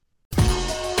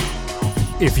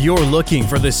If you're looking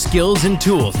for the skills and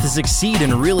tools to succeed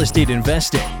in real estate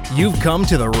investing, you've come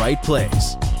to the right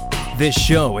place. This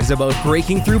show is about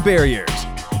breaking through barriers,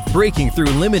 breaking through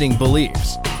limiting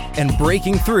beliefs, and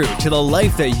breaking through to the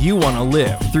life that you want to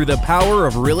live through the power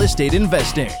of real estate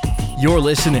investing. You're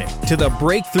listening to the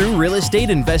Breakthrough Real Estate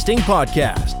Investing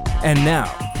Podcast. And now,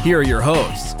 here are your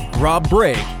hosts, Rob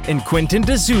Brake and Quentin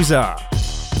D'Souza.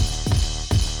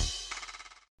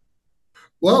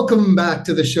 Welcome back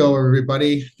to the show,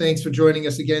 everybody. Thanks for joining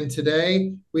us again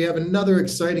today. We have another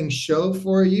exciting show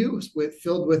for you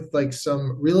filled with like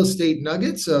some real estate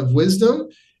nuggets of wisdom.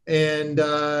 And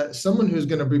someone who's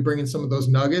going to be bringing some of those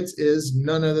nuggets is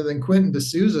none other than Quentin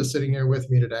D'Souza sitting here with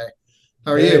me today.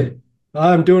 How are you?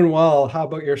 I'm doing well. How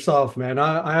about yourself, man?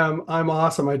 I'm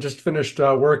awesome. I just finished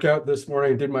workout this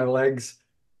morning, did my legs,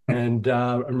 and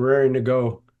I'm raring to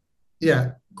go.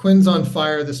 Yeah. Quinn's on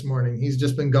fire this morning. He's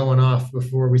just been going off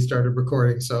before we started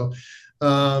recording. So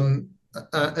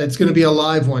it's going to be a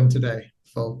live one today,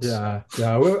 folks. Yeah.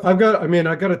 I've got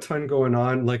a ton going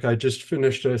on. Like I just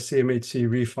finished a CMHC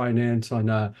refinance on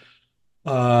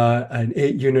an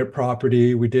 8-unit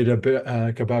property. We did a bit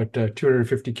about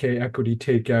 250K equity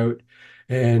takeout,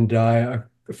 and I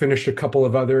finished a couple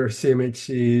of other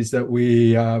CMHCs that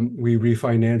we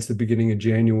refinanced at the beginning of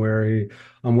January.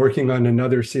 I'm working on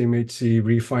another CMHC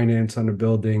refinance on a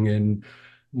building in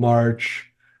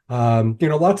March.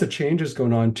 Lots of changes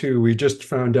going on too. We just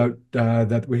found out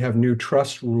that we have new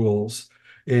trust rules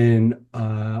in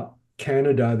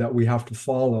Canada that we have to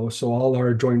follow. So all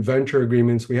our joint venture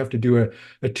agreements, we have to do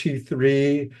a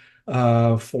T3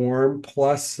 form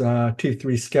plus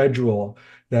T3 schedule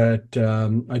that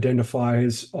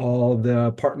identifies all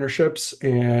the partnerships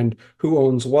and who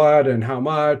owns what and how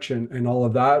much and all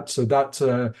of that. So that's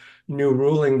a new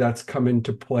ruling that's come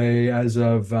into play as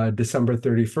of December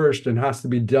 31st and has to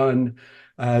be done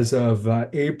as of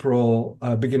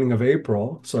beginning of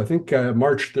April. So I think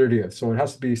March 30th. So it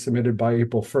has to be submitted by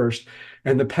April 1st.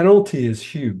 And the penalty is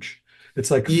huge.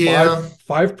 It's like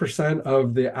 5%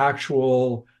 of the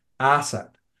actual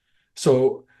asset.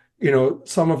 So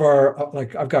some of our,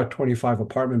 like I've got 25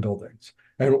 apartment buildings,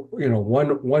 and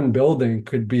one building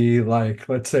could be like,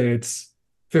 let's say it's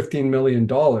 $15 million.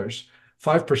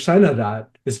 5% of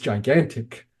that is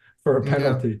gigantic for a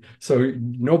penalty. Yeah. So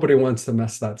nobody wants to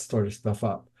mess that sort of stuff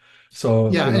up. So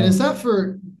yeah, and is that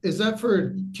for,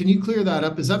 can you clear that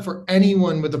up? Is that for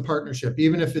anyone with a partnership?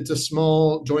 Even if it's a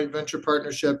small joint venture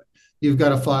partnership, you've got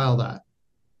to file that.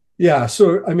 Yeah.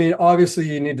 So, obviously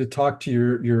you need to talk to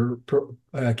your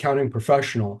accounting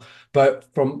professional, but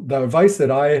from the advice that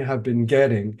I have been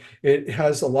getting, it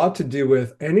has a lot to do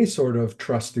with any sort of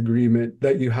trust agreement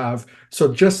that you have.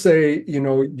 So just say,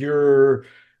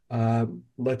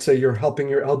 let's say you're helping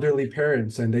your elderly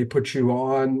parents and they put you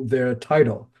on their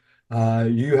title.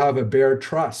 You have a bare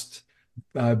trust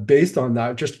based on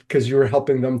that, just because you were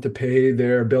helping them to pay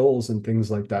their bills and things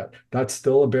like that. That's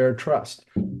still a bare trust.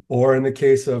 Or in the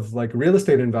case of like real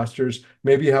estate investors,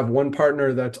 maybe you have one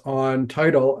partner that's on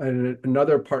title and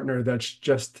another partner that's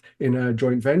just in a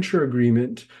joint venture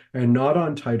agreement and not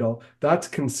on title. That's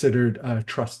considered a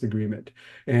trust agreement.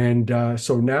 And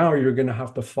so now you're going to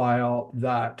have to file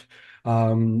that.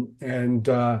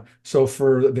 So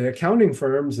for the accounting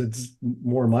firms, it's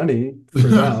more money for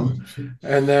them.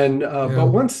 And then, but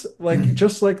once,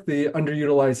 just like the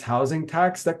underutilized housing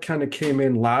tax that kind of came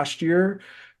in last year,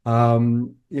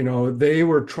 they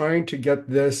were trying to get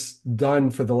this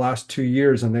done for the last 2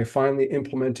 years, and they finally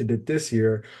implemented it this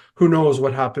year. Who knows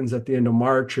what happens at the end of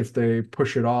March if they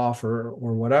push it off or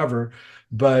whatever.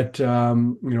 But,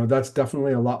 that's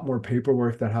definitely a lot more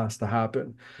paperwork that has to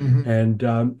happen. Mm-hmm. And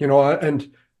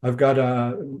I've got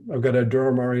a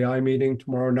Durham REI meeting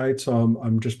tomorrow night. So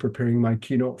I'm just preparing my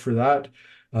keynote for that.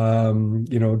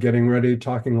 Getting ready,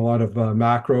 talking a lot of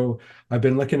macro. I've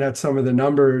been looking at some of the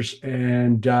numbers,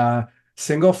 and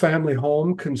single family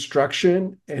home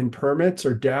construction and permits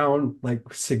are down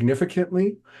like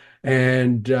significantly.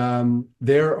 And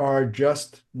there are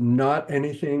just not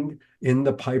anything in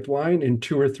the pipeline in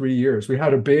 2 or 3 years. We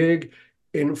had a big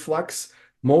influx,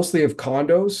 mostly of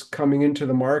condos coming into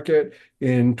the market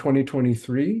in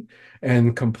 2023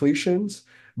 and completions.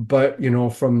 But,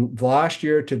 from last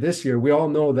year to this year, we all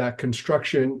know that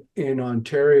construction in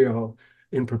Ontario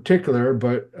in particular,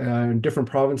 but in different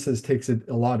provinces takes a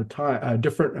lot of time,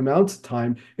 different amounts of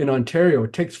time. In Ontario,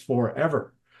 it takes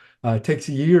forever. It takes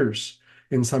years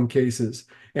in some cases.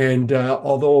 And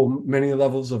although many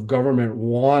levels of government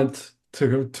want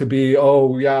to be,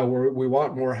 we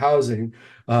want more housing,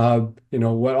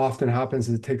 what often happens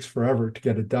is it takes forever to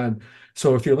get it done.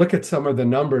 So if you look at some of the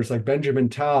numbers, like Benjamin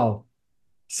Tal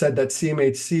said that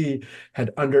CMHC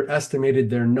had underestimated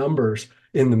their numbers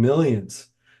in the millions.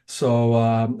 So,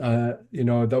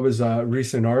 that was a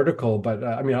recent article, but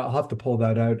I mean, I'll have to pull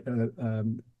that out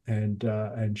and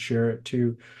share it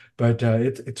too. But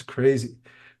it's crazy.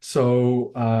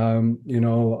 So, I've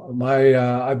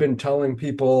been telling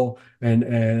people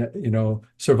and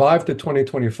survive to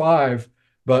 2025,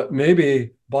 but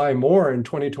maybe buy more in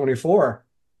 2024,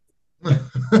 right?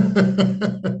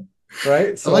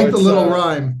 I So like the it's little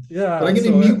rhyme, but yeah, I'm going to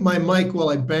so mute my mic while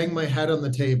I bang my head on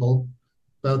the table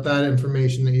about that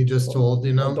information that you just told,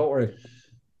 you oh, know? don't worry.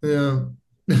 Yeah.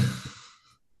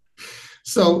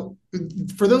 So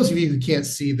for those of you who can't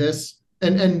see this,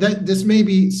 and that this may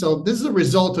be so this is a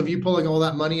result of you pulling all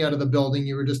that money out of the building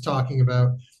you were just talking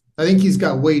about. I think he's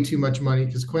got way too much money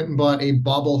because Quentin bought a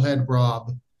bobblehead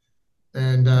Rob.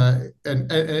 And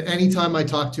anytime I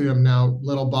talk to him now,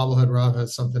 little bobblehead Rob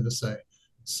has something to say. Oh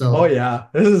So yeah,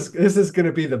 this is going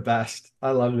to be the best. I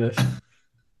love this.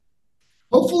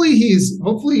 hopefully he's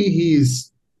not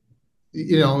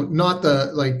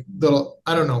the like little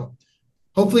I don't know.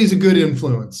 Hopefully he's a good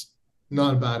influence,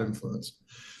 not a bad influence.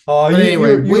 Oh, But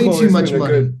anyway, you've way too always much been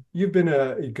money. you've been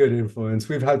a good influence.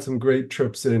 We've had some great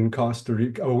trips in Costa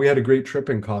Rica. Oh, we had a great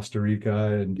trip in Costa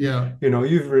Rica, and Yeah.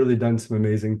 you've really done some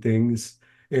amazing things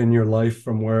in your life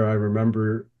from where I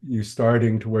remember you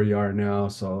starting to where you are now.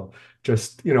 So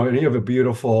just, and you have a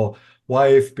beautiful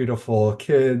wife, beautiful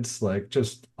kids, like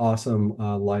just awesome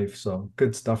life. So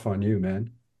good stuff on you,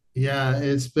 man. Yeah,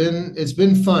 it's been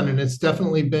fun and it's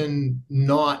definitely been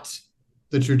not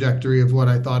the trajectory of what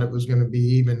I thought it was going to be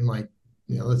even like,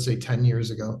 let's say 10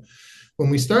 years ago when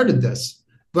we started this.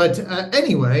 But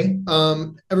anyway,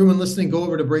 everyone listening, go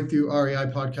over to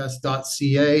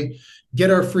breakthroughreipodcast.ca, get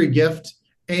our free gift,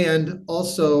 and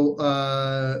also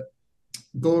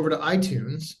go over to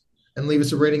iTunes and leave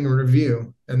us a rating and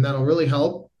review. And that'll really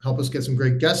help us get some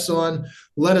great guests on.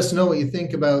 Let us know what you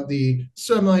think about the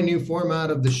semi-new format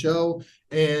of the show,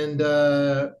 and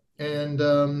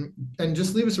and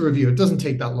just leave us a review. It doesn't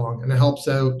take that long, and it helps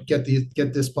out get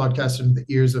this podcast into the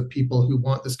ears of people who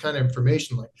want this kind of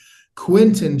information, like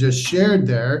Quentin just shared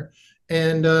there,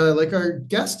 and like our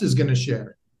guest is going to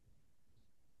share.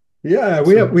 Yeah,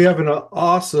 we So have an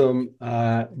awesome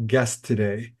guest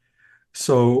today.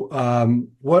 So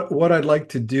what I'd like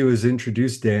to do is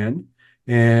introduce Dan,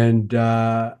 and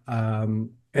I'm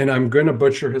going to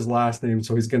butcher his last name,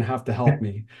 so he's going to have to help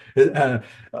me.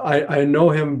 I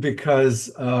know him because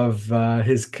of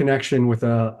his connection with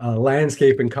a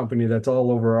landscaping company that's all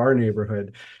over our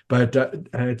neighborhood, but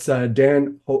it's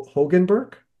Dan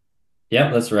Hogenbirk.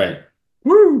 Yep, that's right.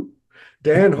 Woo!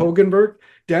 Dan Hogenberg.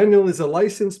 Daniel is a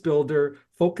licensed builder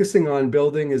focusing on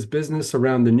building his business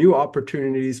around the new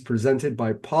opportunities presented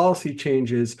by policy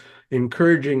changes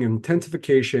encouraging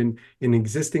intensification in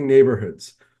existing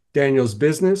neighborhoods. Daniel's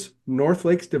business, North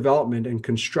Lakes Development and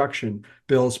Construction,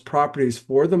 builds properties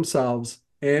for themselves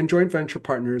and joint venture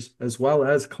partners as well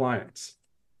as clients.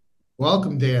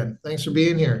 welcome, Dan. Thanks for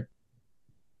being here.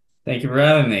 Thank you for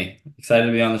having me. Excited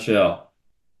to be on the show.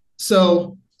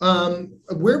 So,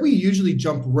 where we usually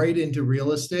jump right into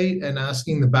real estate and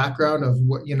asking the background of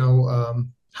what,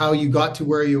 how you got to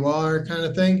where you are, kind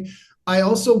of thing. I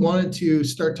also wanted to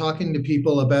start talking to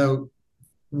people about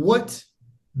what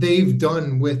they've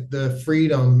done with the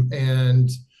freedom and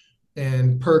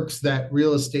perks that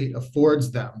real estate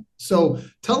affords them. So,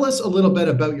 tell us a little bit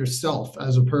about yourself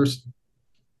as a person.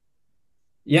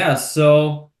 Yeah,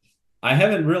 so I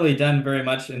haven't really done very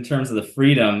much in terms of the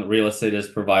freedom real estate has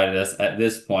provided us at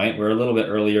this point. We're a little bit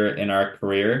earlier in our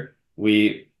career.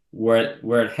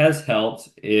 Where it has helped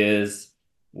is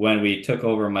when we took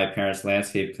over my parents'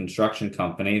 landscape construction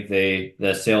company,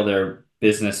 the sale of their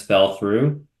business fell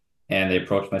through, and they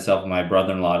approached myself and my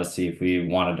brother-in-law to see if we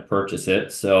wanted to purchase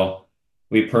it. So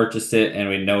we purchased it, and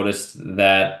we noticed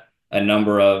that a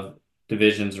number of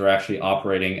divisions were actually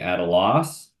operating at a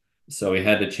loss. So we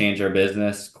had to change our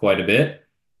business quite a bit,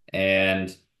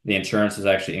 and the insurance is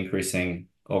actually increasing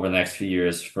over the next few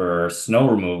years for snow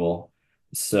removal.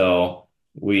 So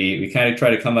we kind of try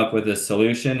to come up with a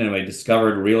solution, and we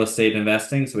discovered real estate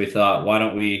investing. So we thought, why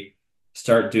don't we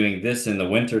start doing this in the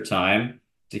winter time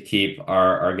to keep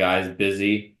our guys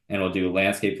busy, and we'll do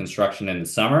landscape construction in the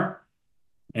summer.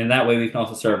 And that way we can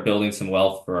also start building some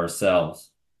wealth for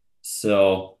ourselves.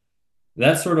 So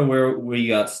that's sort of where we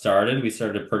got started. We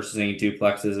started purchasing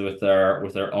duplexes with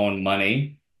our own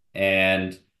money,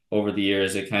 and over the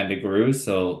years it kind of grew.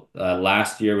 So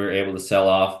last year we were able to sell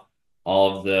off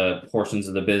all of the portions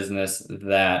of the business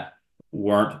that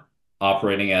weren't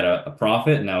operating at a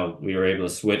profit. Now we were able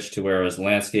to switch to where it was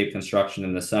landscape construction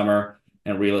in the summer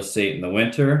and real estate in the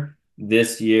winter.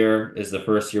 this year is the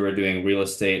first year we're doing real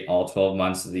estate all 12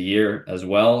 months of the year, as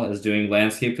well as doing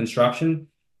landscape construction.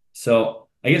 So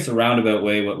I guess a roundabout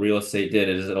way, what real estate did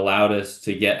is it allowed us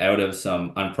to get out of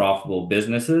some unprofitable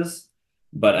businesses.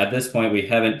 But at this point, we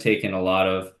haven't taken a lot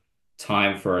of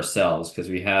time for ourselves because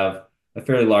we have a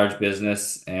fairly large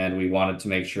business and we wanted to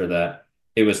make sure that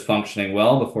it was functioning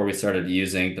well before we started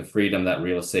using the freedom that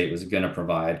real estate was going to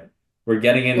provide. We're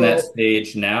getting in that Well,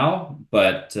 stage now,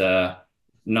 but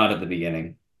not at the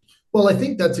beginning. well, I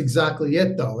think that's exactly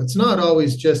it, though. It's not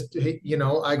always just, hey,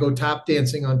 I go tap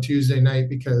dancing on Tuesday night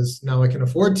because now I can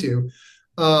afford to.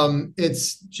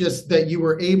 It's just that you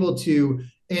were able to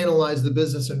analyze the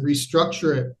business and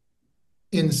restructure it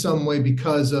in some way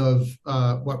because of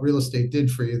what real estate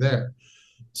did for you there.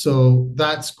 So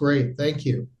that's great. Thank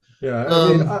you. Yeah,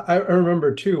 I mean, Um, I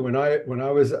remember too when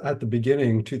I was at the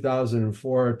beginning,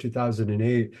 2004,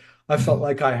 2008, I felt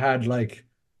like I had like,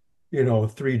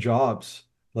 three jobs.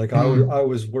 Like I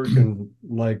was working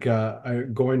like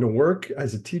going to work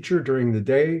as a teacher during the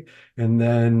day, and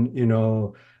then,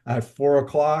 at 4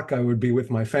 o'clock I would be with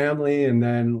my family, and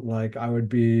then like I would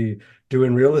be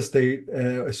doing real estate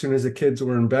as soon as the kids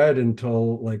were in bed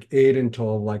until like 8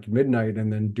 until like midnight,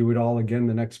 and then do it all again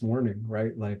the next morning,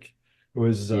 right? Like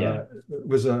Yeah. it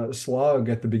was a slog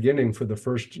at the beginning for the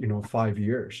first, 5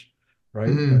 years, right?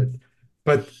 But mhm.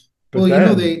 but but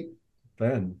Well,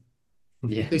 then.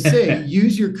 they say Yeah.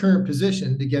 use your current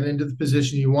position to get into the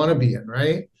position you want to be in,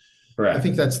 right? I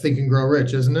think Correct. that's Think and Grow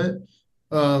Rich, isn't it?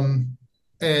 Um,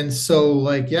 and so,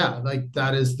 like, yeah, like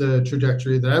that is the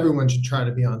trajectory that everyone should try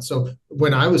to be on. So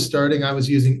when I was starting, I was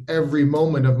using every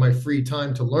moment of my free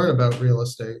time to learn about real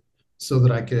estate so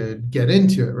that I could get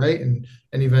into it, right? And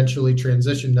eventually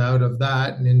transitioned out of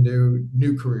that and into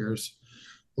new careers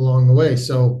along the way.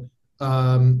 So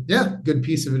yeah, good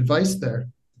piece of advice there.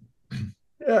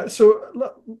 Yeah, so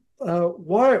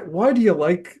why do you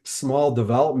like small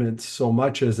developments so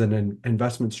much as an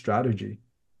investment strategy?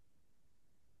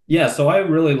 Yeah, so I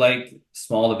really like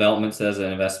small developments as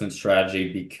an investment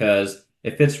strategy because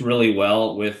it fits really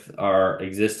well with our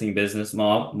existing business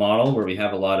model where we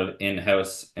have a lot of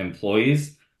in-house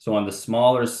employees. So on the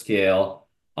smaller scale,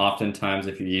 oftentimes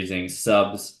if you're using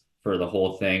subs for the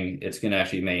whole thing, it's going to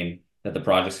actually mean that the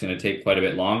project's going to take quite a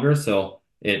bit longer. So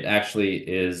it actually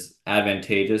is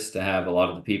advantageous to have a lot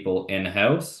of the people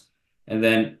in-house. And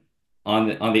then on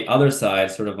the other side,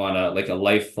 sort of on a like a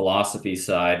life philosophy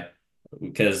side,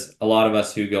 because a lot of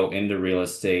us who go into real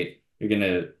estate, you're going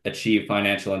to achieve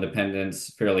financial independence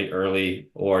fairly early,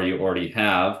 or you already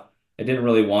have. I didn't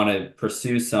really want to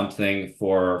pursue something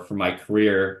for my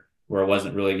career where it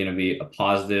wasn't really going to be a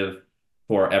positive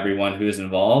for everyone who's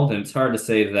involved. And it's hard to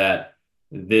say that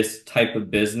this type of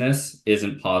business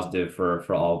isn't positive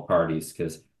for all parties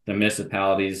because the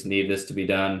municipalities need this to be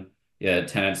done. Yeah,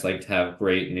 tenants like to have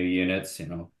great new units,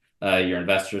 your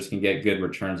investors can get good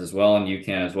returns as well, and you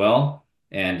can as well.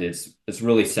 And it's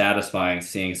really satisfying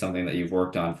seeing something that you've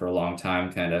worked on for a long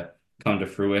time kind of come to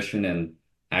fruition and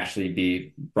actually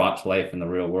be brought to life in the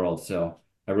real world. So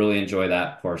I really enjoy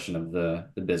that portion of the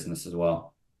business as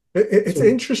well. It's So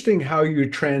interesting how you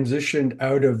transitioned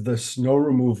out of the snow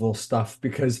removal stuff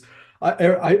because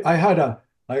I had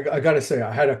I gotta say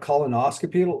I had a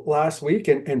colonoscopy last week,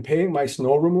 and paying my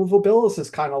snow removal bills is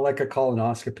kind of like a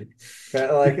colonoscopy.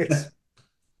 Okay, like it's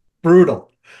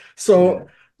brutal. Yeah. So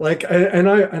like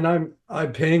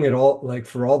I'm paying it all like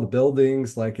for all the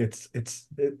buildings, like it's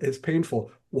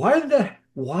painful.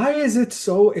 Why is it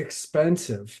so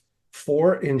expensive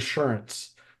for insurance?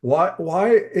 Why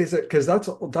is it? Because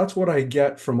that's what I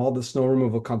get from all the snow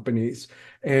removal companies.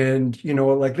 And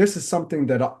like this is something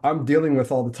that I'm dealing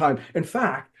with all the time. In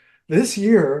fact, this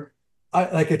year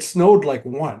I like it snowed like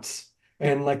once,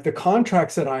 and like the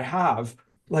contracts that I have,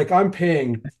 like I'm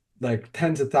paying like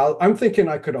tens of thousands. I'm thinking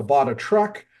I could have bought a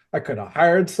truck, I could have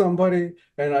hired somebody,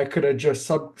 and I could have just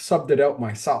subbed it out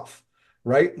myself,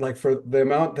 right? Like for the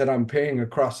amount that I'm paying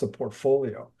across the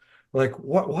portfolio. Like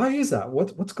why is that?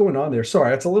 What's going on there?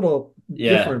 Sorry, it's a little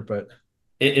Yeah. different, but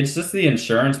It's just the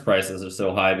insurance prices are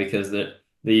so high because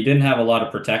you didn't have a lot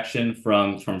of protection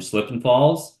from slip and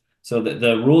falls. So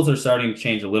the rules are starting to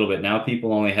change a little bit. Now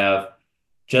people only have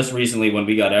just recently when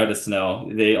we got out of snow,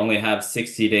 they only have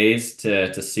 60 days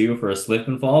to sue for a slip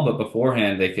and fall, but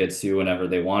beforehand they could sue whenever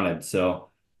they wanted. So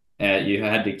you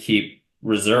had to keep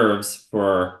reserves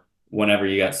for whenever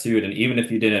you got sued. And even if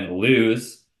you didn't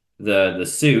lose the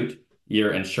suit,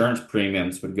 your insurance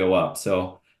premiums would go up.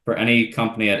 So for any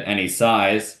company at any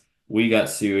size, we got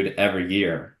sued every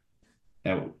year.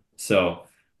 And so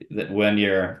that when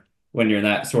you're in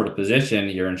that sort of position,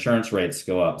 your insurance rates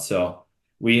go up. So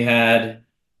we had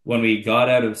when we got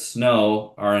out of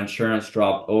snow, our insurance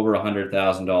dropped over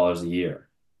 $100,000 a year.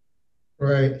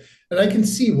 Right. And I can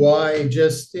see why,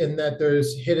 just in that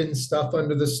there's hidden stuff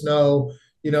under the snow.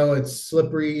 It's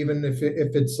slippery, even if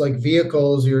it's like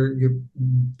vehicles, you're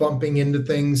bumping into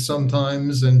things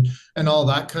sometimes, and all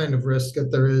that kind of risk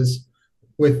that there is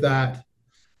with that.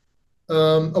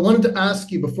 I wanted to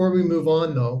ask you before we move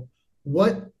on, though,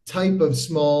 what type of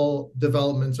small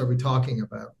developments are we talking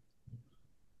about?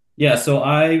 Yeah, so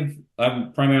I've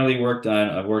primarily worked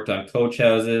on coach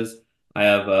houses. I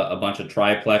have a bunch of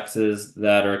triplexes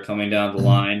that are coming down the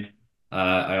line.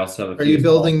 I also have a Are few you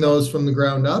small. building those from the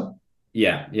ground up?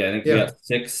 Yeah, I think we Yeah. got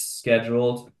six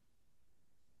scheduled.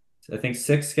 I think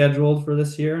six scheduled for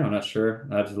this year. I'm not sure.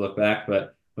 I have to look back,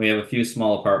 but we have a few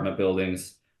small apartment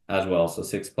buildings as well. So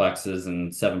six plexes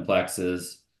and seven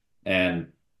plexes, and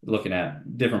looking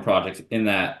at different projects in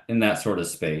that sort of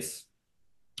space.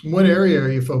 What area are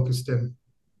you focused in?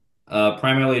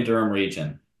 Primarily Durham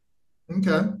region.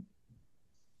 Okay.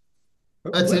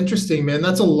 That's What? interesting, man.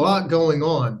 That's a lot going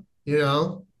on.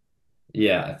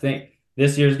 Yeah, I think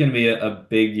this year is going to be a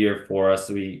big year for us.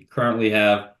 We currently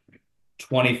have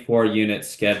 24 units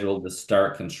scheduled to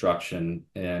start construction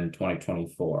in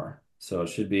 2024. So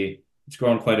it's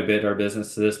grown quite a bit, our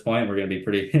business to this point. We're going to be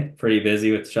pretty pretty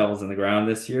busy with shovels in the ground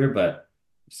this year, but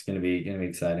it's going to be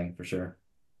exciting for sure.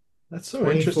 That's so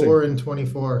interesting. 24 and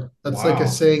 24. That's like a Wow.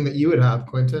 saying that you would have,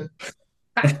 Quentin.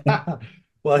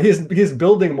 Well, he's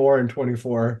building more in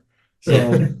 24.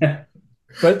 So,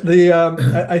 but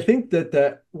I think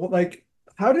that well, like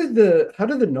how did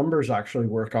the numbers actually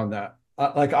work on that?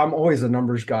 Like I'm always a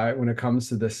numbers guy when it comes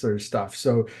to this sort of stuff.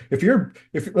 So if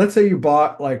let's say you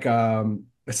bought like a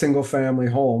single family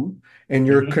home and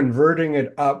you're Mhm. converting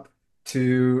it up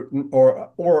to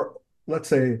or let's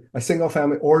say a single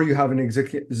family, or you have an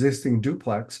existing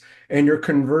duplex and you're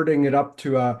converting it up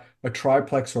to a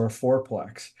triplex or a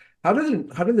fourplex. How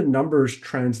do the numbers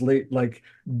translate? Like,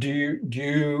 do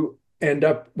you end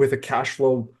up with a cash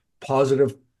flow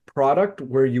positive product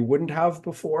where you wouldn't have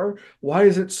before? Why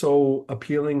is it so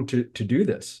appealing to do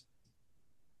this?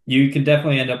 You can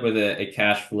definitely end up with a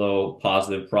cash flow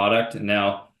positive product.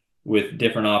 Now, with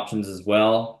different options as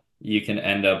well, you can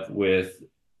end up with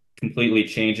completely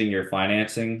changing your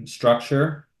financing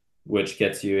structure, which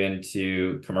gets you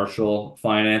into commercial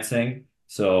financing.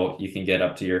 So you can get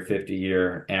up to your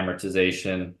 50-year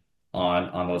amortization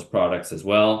on those products as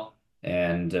well,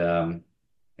 and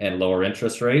lower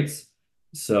interest rates.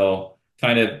 So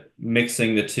kind of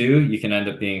mixing the two, you can end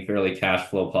up being fairly cash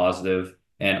flow positive.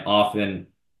 And often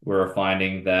we're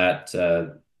finding that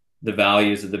the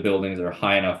values of the buildings are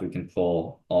high enough we can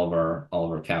pull all of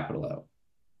our capital out.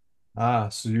 Ah,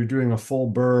 so you're doing a full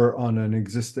burr on an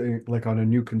existing, like on a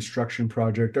new construction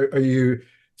project. Are you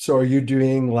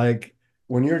doing like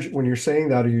when you're saying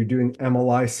that, are you doing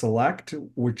MLI Select,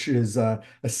 which is a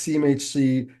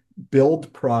CMHC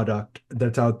build product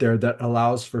that's out there that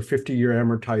allows for 50-year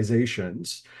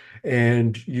amortizations,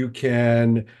 and you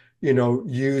can,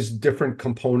 use different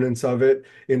components of it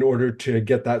in order to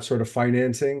get that sort of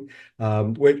financing.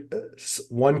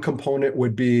 One component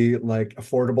would be like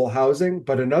affordable housing,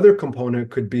 but another component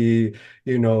could be,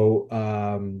 you know,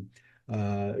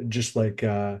 just like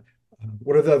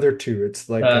what are the other two? It's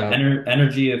like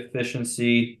Energy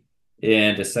efficiency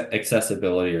and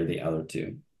accessibility are the other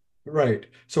two. right.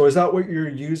 So is that what you're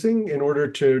using in order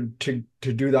to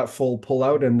do that full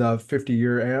pullout and the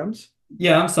 50-year AMs?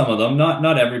 Yeah, on some of them.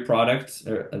 Not every product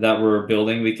that we're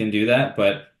building we can do that,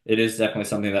 but it is definitely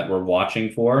something that we're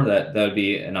watching for. That would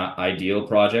be an ideal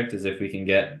project, is if we can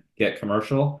get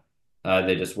commercial.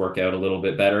 They just work out a little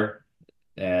bit better,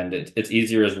 and it's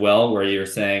easier as well. Where you're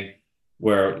saying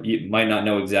where you might not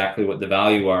know exactly what the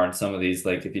value are in some of these.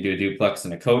 Like if you do a duplex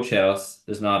and a coach house,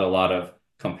 there's not a lot of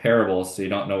comparables, so you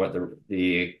don't know what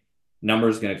the number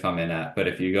is going to come in at. But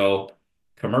if you go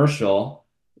commercial,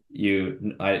 you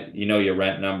know your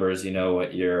rent numbers, you know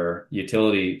what your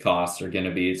utility costs are going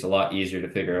to be. It's a lot easier to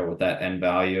figure out what that end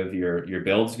value of your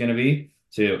build is going to be.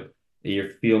 So you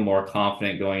feel more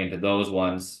confident going into those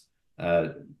ones,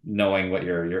 knowing what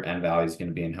your end value is going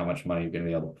to be and how much money you're going to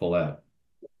be able to pull out.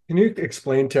 Can you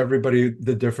explain to everybody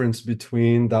the difference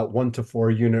between that 1 to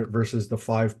 4 unit versus the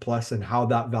 5 plus and how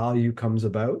that value comes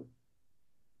about?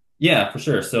 Yeah, for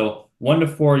sure. So 1 to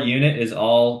 4 unit is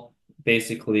all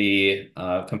basically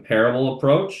a comparable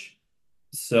approach.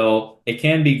 So it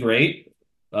can be great.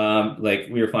 Like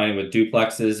we were finding with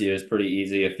duplexes, it was pretty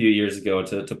easy a few years ago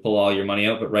to pull all your money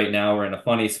out. But right now we're in a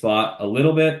funny spot a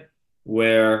little bit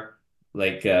where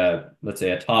like let's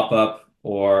say a top up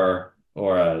or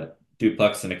a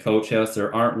duplex in a coach house,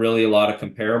 there aren't really a lot of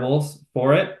comparables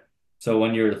for it. So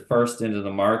when you're the first into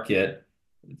the market,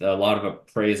 a lot of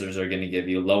appraisers are going to give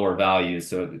you lower values.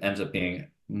 So it ends up being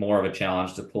more of a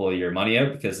challenge to pull your money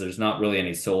out because there's not really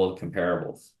any sold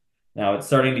comparables. Now it's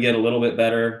starting to get a little bit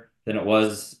better than it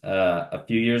was a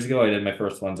few years ago. I did my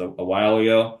first ones a while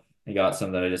ago. I got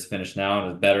some that I just finished now,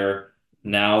 and it's better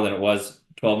now than it was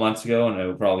 12 months ago, and it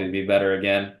will probably be better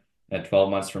again at 12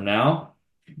 months from now.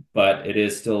 But it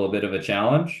is still a bit of a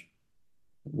challenge.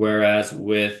 Whereas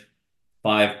with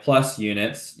 5+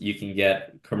 units, you can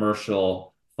get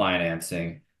commercial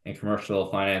financing, and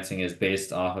commercial financing is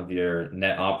based off of your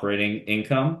net operating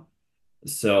income.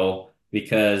 So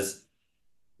because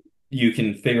you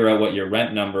can figure out what your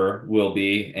rent number will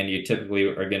be, and you typically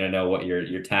are going to know what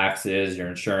your tax is, your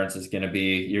insurance is going to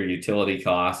be, your utility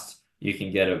costs. You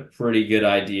can get a pretty good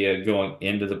idea going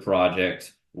into the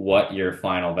project what your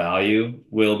final value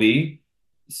will be.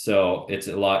 So it's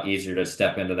a lot easier to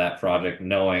step into that project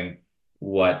knowing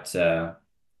what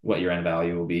your end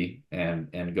value will be and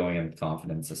going in with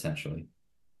confidence essentially.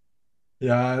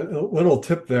 Yeah, a little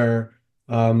tip there,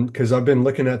 because I've been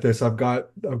looking at this. I've got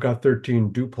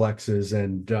 13 duplexes,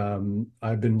 and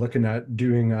I've been looking at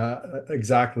doing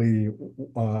exactly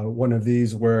one of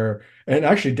these where, and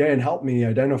actually Dan helped me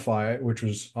identify it, which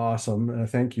was awesome.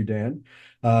 Thank you, Dan.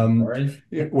 No Um, worries.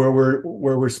 where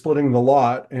we're splitting the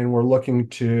lot, and we're looking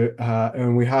to,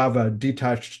 and we have a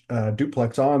detached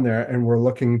duplex on there, and we're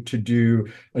looking to do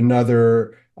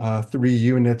another 3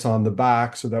 units on the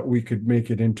back so that we could make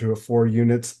it into a 4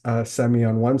 units semi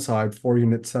on one side, 4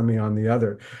 unit semi on the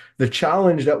other. The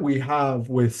challenge that we have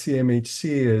with CMHC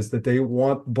is that they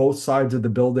want both sides of the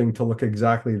building to look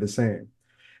exactly the same.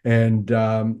 And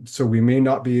so we may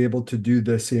not be able to do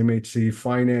the CMHC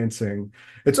financing.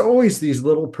 It's always these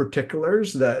little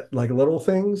particulars that like little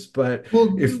things, but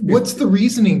Well, if what's the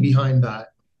reasoning behind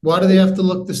that? Why do they have to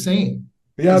look the same?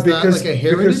 yeah, Is that like because a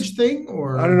heritage thing,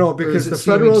 I don't know, or is because it the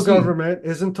federal CMHC? government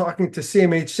isn't talking to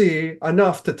CMHC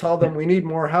enough to tell them we need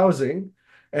more housing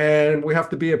and we have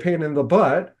to be a pain in the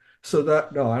butt. So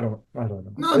that, no, I don't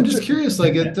know. No, I'm just curious.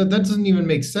 Like that doesn't even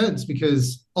make sense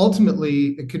because ultimately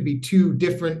it could be two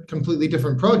different, completely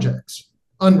different projects,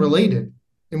 unrelated.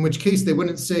 In which case they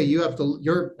wouldn't say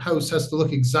your house has to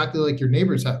look exactly like your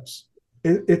neighbor's house.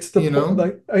 It's the You point, know?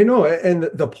 like I know, and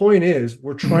the point is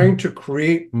we're trying to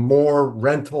create more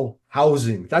rental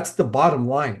housing. That's the bottom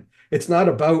line. It's not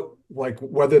about like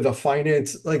whether the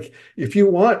finance, like if you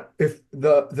want, if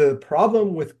the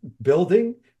problem with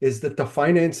building is that the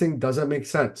financing doesn't make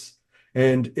sense.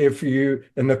 And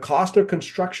the cost of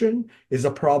construction is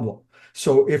a problem.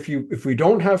 So if we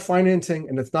don't have financing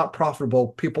and it's not profitable,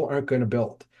 people aren't going to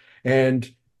build.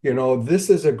 And this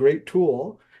is a great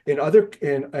tool in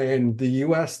the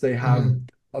US, they have Mhm.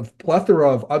 a plethora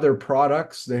of other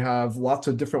products. They have lots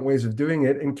of different ways of doing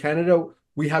it. In Canada,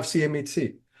 we have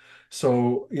CMHC.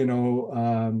 So,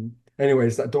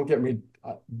 anyways, don't get me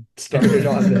started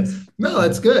on this. No,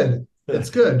 that's good. That's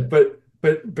good.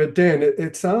 But Dan,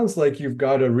 it sounds like you've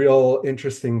got a real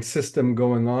interesting system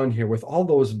going on here with all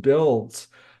those builds.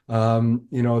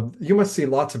 You must see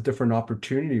lots of different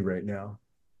opportunity right now.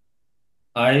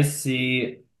 I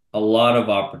see a lot of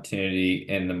opportunity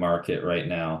in the market right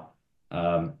now.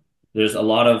 Um, there's a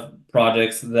lot of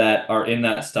projects that are in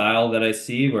that style that I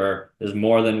see where there's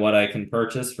more than what I can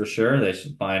purchase for sure. They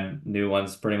should find new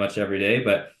ones pretty much every day.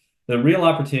 But the real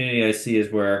opportunity I see is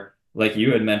where, like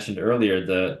you had mentioned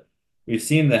earlier, we've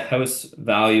seen the house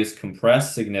values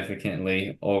compress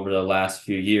significantly over the last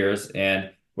few years, and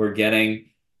we're getting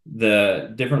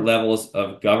the different levels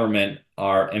of government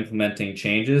are implementing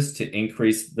changes to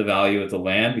increase the value of the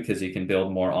land because you can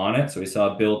build more on it. So we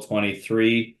saw Bill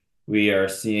 23. We are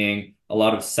seeing a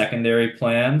lot of secondary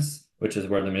plans, which is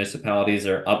where the municipalities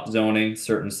are upzoning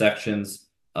certain sections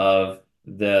of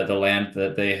the land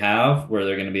that they have, where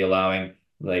they're going to be allowing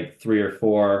like 3 or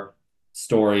 4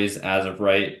 stories as of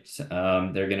right.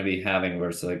 They're going to be having where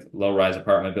it's like low-rise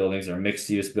apartment buildings or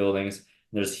mixed-use buildings.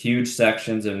 There's huge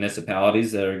sections of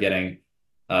municipalities that are getting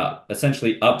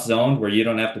essentially upzoned where you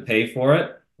don't have to pay for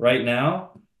it right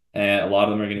now. And a lot of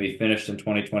them are going to be finished in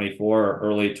 2024 or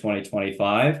early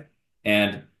 2025.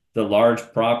 And the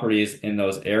large properties in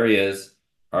those areas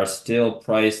are still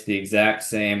priced the exact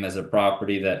same as a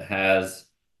property that has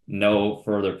no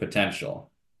further potential,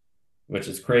 which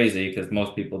is crazy because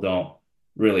most people don't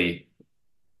really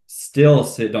don't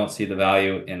see the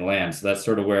value in land. So that's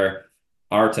sort of where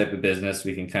our type of business,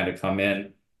 we can kind of come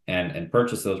in and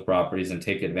purchase those properties and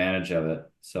take advantage of it.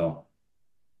 So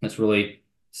that's really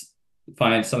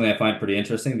something I find pretty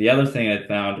interesting. The other thing I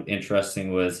found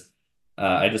interesting was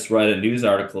I just read a news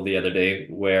article the other day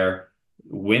where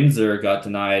Windsor got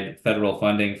denied federal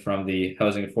funding from the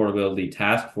Housing Affordability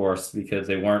Task Force because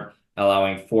they weren't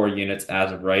allowing 4 units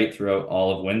as of right throughout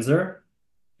all of Windsor.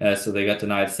 So they got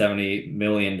denied $70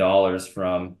 million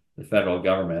from the federal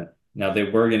government. Now they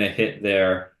were going to hit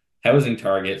their housing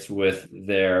targets with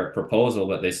their proposal,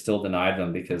 but they still denied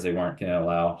them because they weren't going to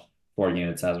allow 4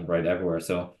 units as of right everywhere.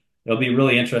 So it'll be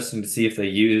really interesting to see if they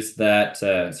use that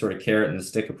sort of carrot and the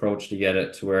stick approach to get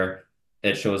it to where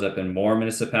it shows up in more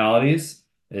municipalities.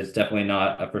 It's definitely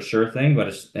not a for sure thing, but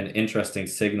it's an interesting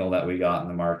signal that we got in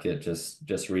the market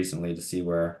just recently to see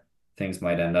where things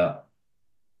might end up.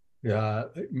 Yeah,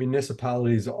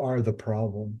 municipalities are the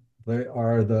problem. They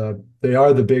are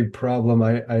the big problem.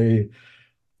 I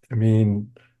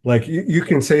mean, like you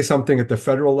can say something at the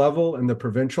federal level and the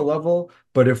provincial level,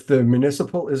 but if the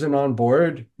municipal isn't on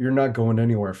board, you're not going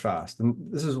anywhere fast. And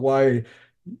this is why,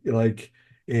 like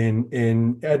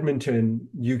in Edmonton,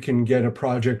 you can get a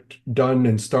project done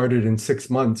and started in 6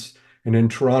 months, and in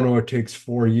Toronto it takes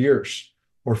 4 years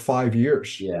or 5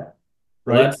 years, Yeah.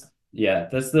 Well, right?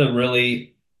 that's the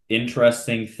really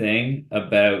interesting thing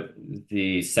about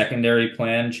the secondary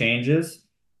plan changes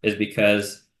is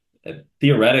because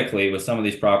theoretically with some of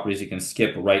these properties you can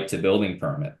skip right to building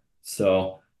permit.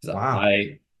 So Wow.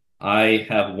 I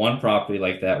have one property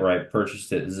like that where I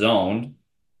purchased it zoned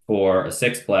for a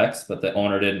sixplex, but the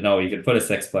owner didn't know you could put a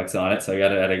sixplex on it, so I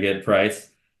got it at a good price.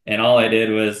 And all I did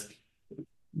was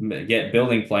get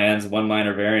building plans, one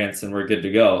minor variance, and we're good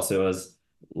to go. So it was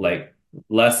like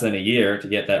less than a year to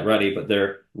get that ready, but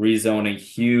they're rezoning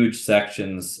huge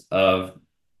sections of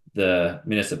the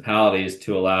municipalities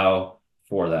to allow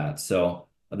for that. So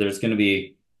there's going to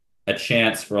be a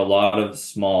chance for a lot of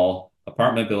small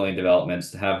apartment building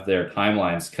developments to have their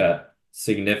timelines cut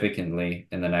significantly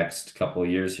in the next couple of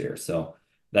years here. So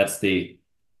that's the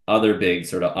other big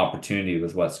sort of opportunity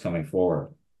with what's coming forward.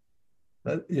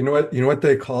 You know what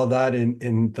they call that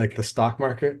in like the stock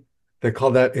market? They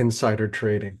call that insider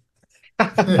trading. Well,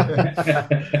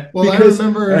 I Because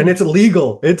and remember, it's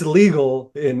illegal. It's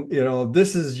legal, and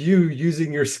this is you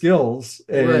using your skills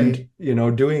and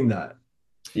right. doing that. I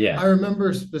Yeah.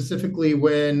 remember specifically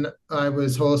when I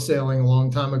was wholesaling a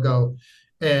long time ago,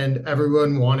 and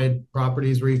everyone wanted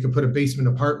properties where you could put a basement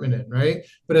apartment in, right?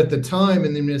 But at the time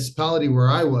in the municipality where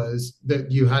I was,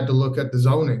 that you had to look at the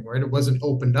zoning, right? It wasn't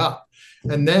opened up.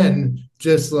 And then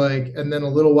a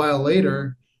little while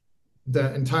later,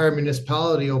 the entire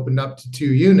municipality opened up to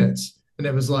 2 units. And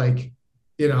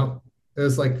you know, it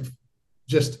was like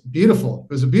just beautiful.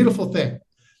 It was a beautiful thing at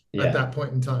Yeah. that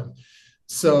point in time.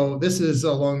 So this is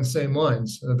along the same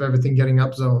lines of everything getting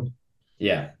upzoned.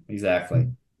 Yeah, exactly.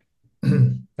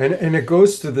 And it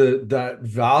goes to that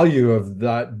value of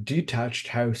that detached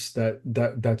house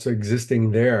that's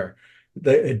existing there,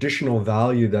 the additional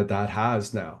value that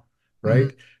has now,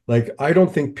 right? Like I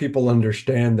don't think people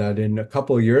understand that in a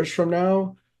couple of years from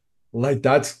now, like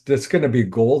that's going to be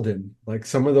golden. Like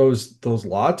some of those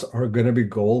lots are going to be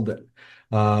golden.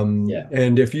 Yeah.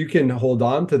 And if you can hold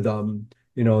on to them,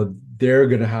 they're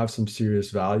going to have some serious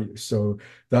value. So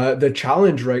the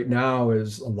challenge right now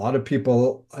is a lot of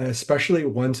people, especially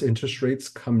once interest rates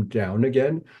come down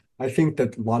again, I think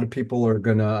that a lot of people are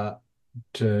gonna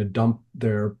to dump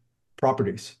their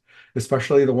properties,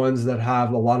 especially the ones that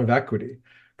have a lot of equity.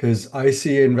 Because I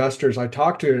see investors, I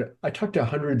talk to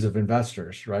hundreds of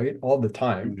investors, right, all the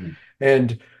time, Mhm.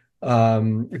 and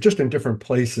just in different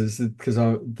places because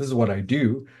this is what I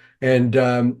do, and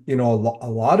a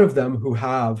lot of them who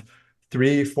have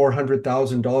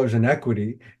 $300,000-400,000 in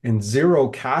equity and zero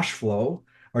cash flow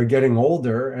are getting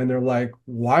older, and they're like,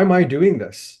 "Why am I doing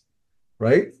this?"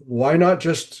 Right? Why not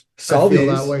just I sell feel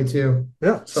that these? way too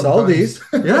Yeah, sell sometimes. these.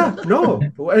 Yeah, no.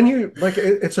 And you like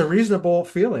it's a reasonable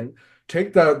feeling.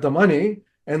 Take the money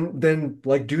and then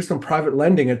like do some private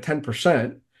lending at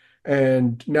 10%.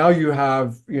 And now you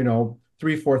have,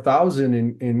 3, 4 thousand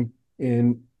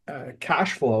in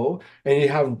cash flow, and you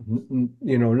have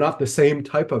not the same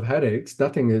type of headaches.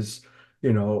 Nothing is,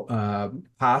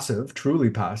 passive, truly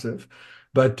passive.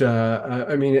 But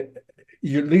I mean,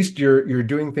 at least you're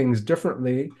doing things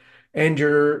differently, and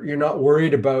you're not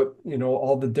worried about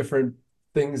all the different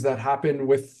things that happen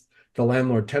with the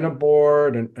landlord tenant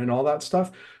board and all that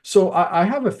stuff. So I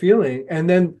have a feeling, and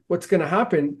then what's going to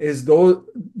happen is those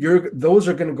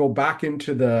are going to go back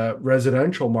into the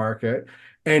residential market,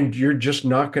 and you're just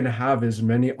not going to have as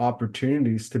many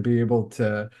opportunities to be able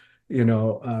to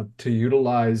to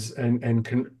utilize and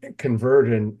convert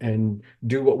and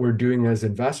do what we're doing as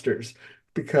investors,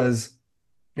 because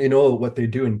what they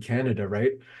do in Canada,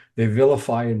 right? They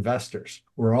vilify investors.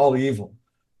 We're all evil,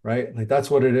 right? Like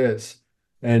that's what it is.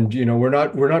 And we're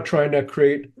not trying to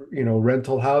create,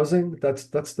 rental housing. That's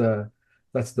the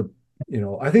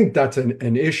I think that's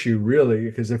an issue really,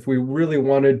 because if we really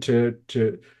wanted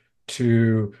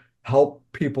to help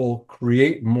people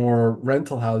create more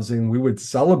rental housing, we would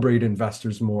celebrate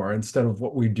investors more instead of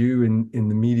what we do in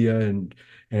the media and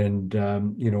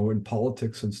in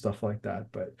politics and stuff like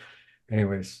that. But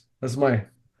anyways, that's my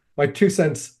 2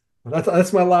 cents.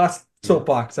 That's my last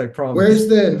soapbox, I promise. Where's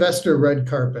the investor red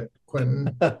carpet,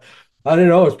 Quentin? I don't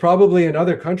know. It's probably in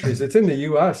other countries. It's in the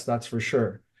US, that's for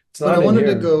sure. It's But I not in wanted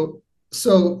to here. go,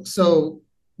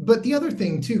 but the other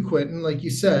thing too, Quentin, like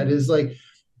you said, is like,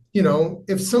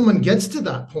 if someone gets to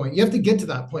that point, you have to get to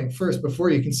that point first before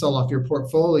you can sell off your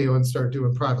portfolio and start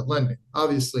doing private lending,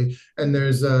 obviously. And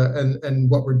and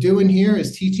what we're doing here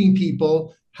is teaching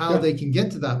people how Yeah. they can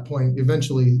get to that point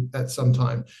eventually at some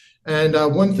time. And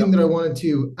one thing Yep. that I wanted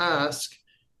to ask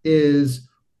is,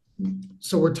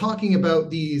 so we're talking about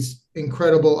these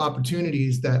incredible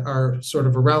opportunities that are sort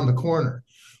of around the corner.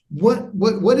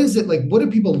 What is it like? What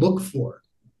do people look for?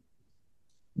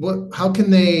 How can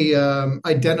they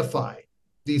identify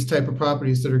these type of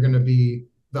properties that are going to be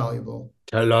valuable?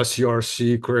 Tell us your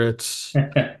secrets.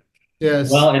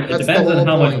 Yes, Well, it that's the depends on whole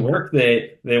how much point. work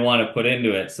they want to put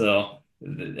into it. So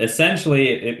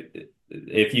essentially,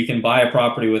 if you can buy a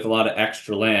property with a lot of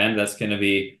extra land, that's in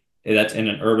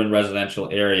an urban residential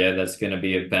area, that's going to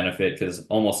be a benefit because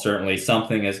almost certainly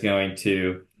something is going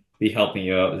to be helping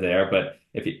you out there. But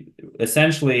if you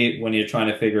essentially when you're trying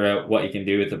to figure out what you can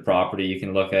do with the property, you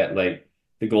can look at like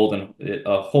the golden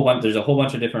a whole bunch. There's a whole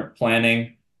bunch of different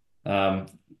planning um,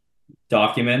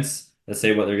 documents that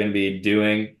say what they're going to be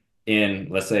doing in,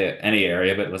 let's say, any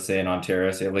area, but let's say in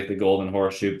Ontario, so you have like the Golden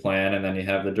Horseshoe Plan, and then you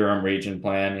have the Durham Region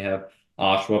Plan, you have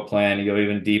Oshawa Plan, you go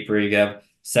even deeper, you have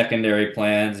secondary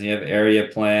plans, and you have area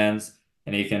plans,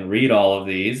 and you can read all of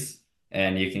these,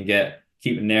 and you can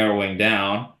keep narrowing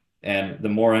down, and the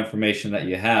more information that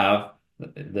you have,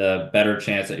 the better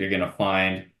chance that you're going to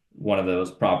find one of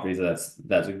those properties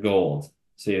that's gold.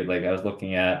 So like I was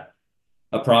looking at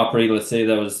a property, let's say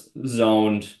that was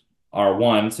zoned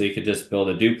R1, so you could just build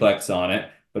a duplex on it,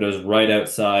 but it was right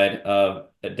outside of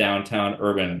a downtown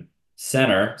urban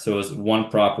center. So it was one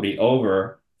property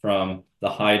over from the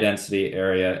high density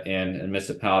area in a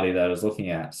municipality that I was looking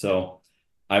at. So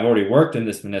I've already worked in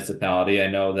this municipality. I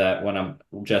know that when I'm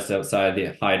just outside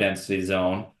the high density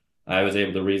zone, I was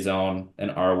able to rezone an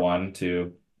R1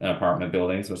 to an apartment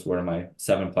building. So it's where my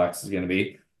sevenplex is going to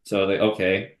be. So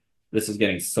okay, this is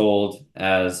getting sold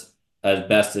as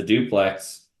best a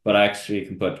duplex, but I actually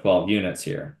can put 12 units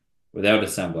here without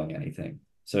assembling anything.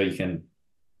 So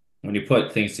when you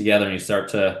put things together and you start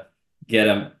to get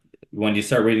them, when you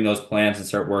start reading those plans and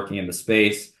start working in the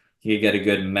space, you get a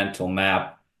good mental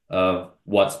map of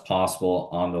what's possible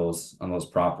on those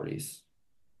properties.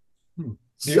 Hmm.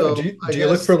 Do you do So you, I do you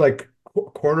look for guess like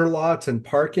corner lots and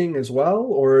parking as well,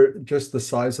 or just the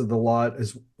size of the lot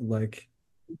is like,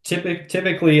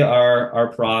 Typically, our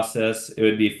process, it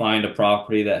would be find a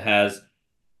property that has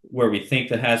where we think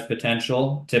that has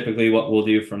potential. Typically, what we'll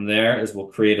do from there is we'll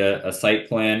create a site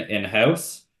plan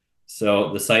in-house.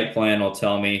 So the site plan will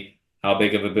tell me how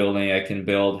big of a building I can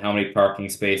build, how many parking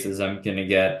spaces I'm going to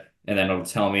get, and then it'll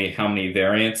tell me how many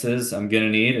variances I'm going to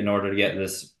need in order to get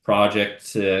this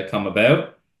project to come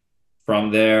about.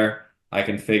 From there, I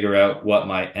can figure out what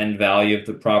my end value of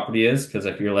the property is. Because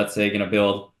if you're, let's say, going to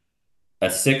build a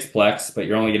sixplex, but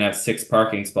you're only going to have 6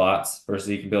 parking spots versus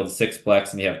you can build a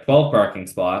sixplex and you have 12 parking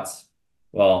spots.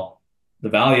 Well, the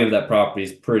value of that property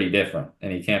is pretty different,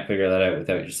 and you can't figure that out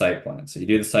without your site plan. So you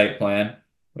do the site plan,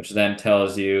 which then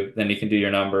tells you, then you can do your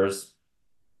numbers.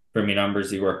 From your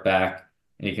numbers, you work back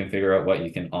and you can figure out what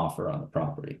you can offer on the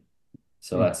property.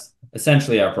 So hmm, that's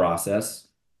essentially our process.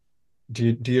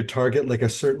 do you target like a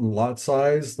certain lot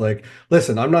size? Like,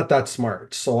 listen, I'm not that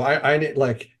smart, so I need,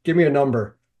 like, give me a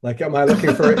number. Like, am I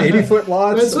looking for 80-foot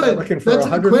lots? that's Am I what looking for that's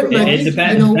 100-foot Quentin. I It lots?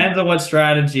 think depends on what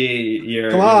strategy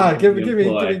Come you're on, looking give to me, give me,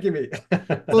 give me, employ. give me.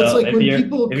 well, it's So like when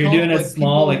people if you're call doing it like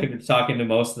small, like if people. you're talking to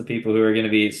most of the people who are going to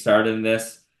be starting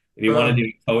this, if you want to Uh, do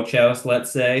a coach house,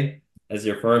 let's say, as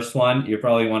your first one, you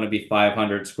probably want to be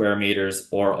 500 square meters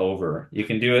or over. You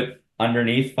can do it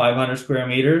underneath 500 square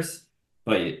meters,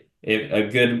 but a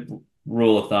good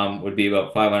rule of thumb would be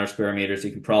about 500 square meters.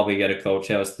 You can probably get a coach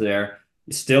house there.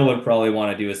 You still would probably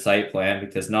want to do a site plan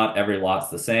because not every lot's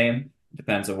the same. It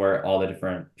depends on where all the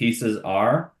different pieces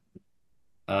are.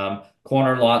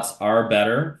 Corner lots are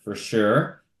better for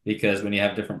sure because when you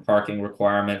have different parking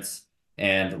requirements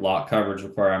and lot coverage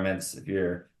requirements, if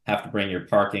you have to bring your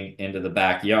parking into the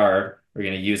backyard, we're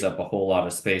going to use up a whole lot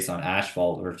of space on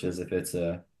asphalt versus if it's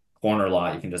a corner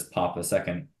lot, you can just pop a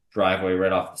second driveway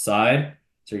right off the side.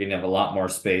 So you're gonna have a lot more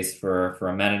space for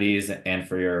amenities and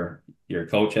for your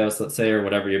coach house, let's say, or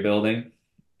whatever you're building.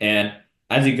 And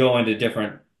as you go into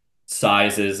different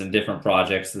sizes and different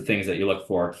projects, the things that you look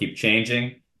for keep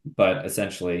changing, but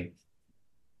essentially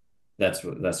that's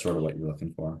sort of what you're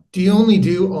looking for. Do you only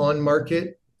do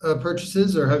on-market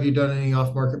purchases, or have you done any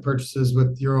off-market purchases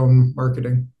with your own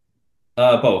marketing?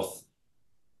 Both.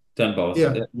 Done both.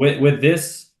 Yeah. With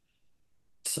this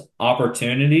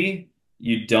opportunity,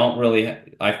 you don't really.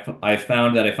 I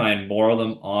found that I find more of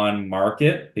them on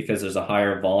market because there's a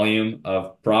higher volume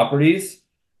of properties,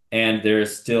 and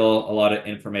there's still a lot of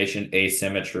information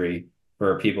asymmetry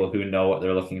for people who know what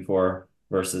they're looking for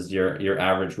versus your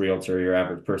average realtor, your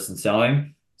average person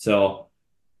selling. So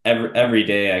every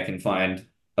day I can find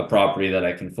a property that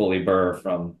I can fully burr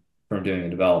from doing a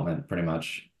development, pretty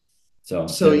much.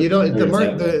 So you don't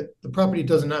the the property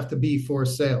doesn't have to be for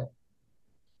sale.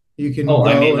 You can Oh,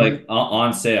 I mean, go and like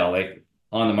on sale, like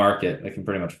on the market, I can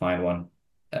pretty much find one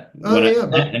oh yeah,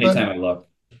 anytime I look.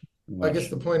 I guess Much.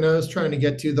 the point I was trying to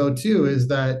get to though too is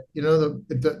that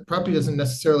the property doesn't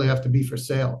necessarily have to be for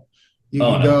sale. You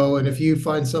Oh can no, go, and if you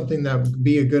find something that would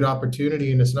be a good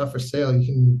opportunity and it's not for sale, you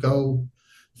can go.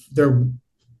 There are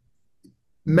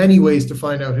many ways to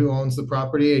find out who owns the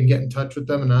property and get in touch with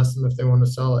them and ask them if they want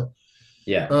to sell it.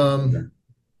 yeah, Um, sure.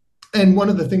 and one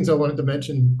of the things I wanted to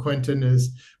mention, Quentin, is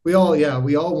we all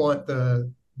want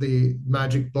the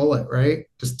magic bullet, right?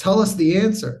 Just tell us the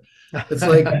answer. It's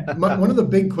like one of the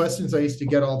big questions I used to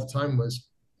get all the time was,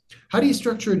 how do you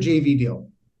structure a JV deal?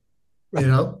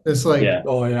 It's like Yeah,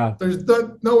 Oh yeah. there's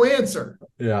no answer.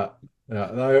 Yeah,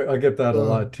 yeah, I get that a Uh,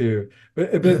 lot too.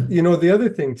 But the other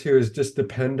thing too is just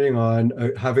depending on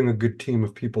having a good team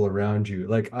of people around you.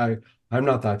 Like I'm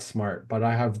not that smart, but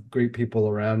I have great people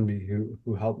around me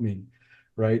who help me,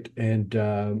 right? And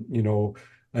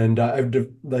and I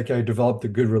developed a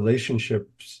good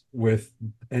relationships with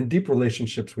and deep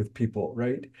relationships with people,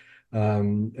 right?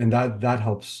 And that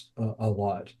helps a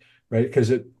lot, right?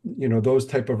 Because those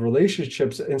type of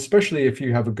relationships, and especially if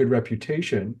you have a good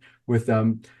reputation with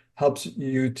them, helps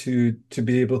you to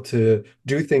be able to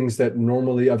do things that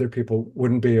normally other people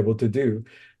wouldn't be able to do,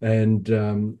 and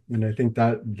I think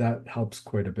that helps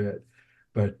quite a bit.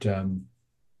 But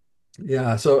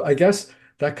yeah, so I guess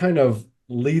that kind of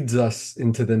leads us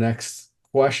into the next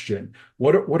question.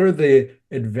 What are the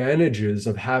advantages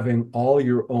of having all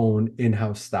your own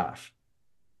in-house staff?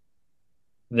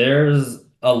 there's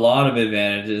a lot of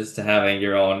advantages to having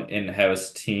your own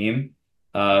in-house team.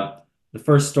 Uh, the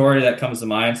first story that comes to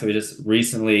mind, so we just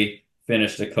recently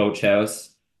finished a coach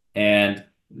house, and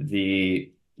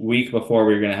the week before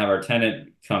we were going to have our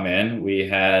tenant come in, we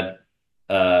had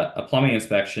a plumbing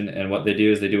inspection, and what they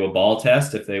do is they do a ball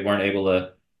test if they weren't able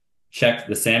to check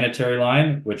the sanitary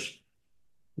line, which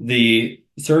the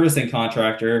servicing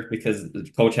contractor, because the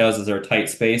coach houses are tight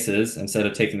spaces, instead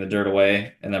of taking the dirt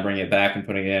away and then bringing it back and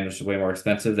putting it in, which is way more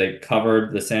expensive, they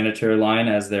covered the sanitary line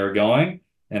as they were going,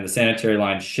 and the sanitary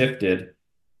line shifted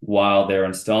while they were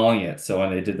installing it. So when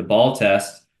they did the ball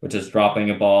test, which is dropping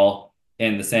a ball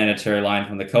in the sanitary line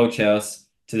from the coach house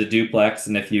to the duplex,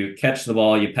 and if you catch the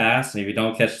ball, you pass, and if you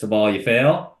don't catch the ball, you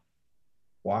fail.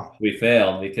 Wow. We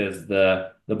failed because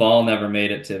the ball never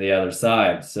made it to the other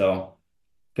side. So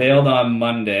failed on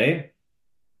Monday.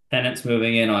 Tenants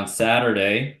moving in on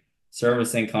Saturday.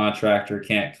 Servicing contractor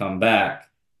can't come back.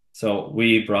 So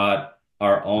we brought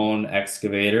our own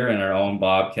excavator and our own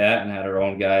bobcat and had our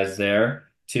own guys there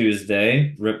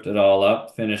Tuesday, ripped it all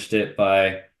up, finished it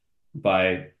by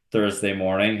Thursday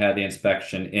morning, had the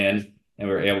inspection in, and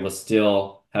we were able to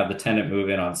still have the tenant move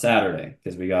in on Saturday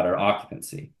because we got our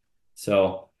occupancy.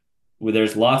 So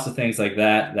there's lots of things like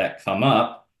that come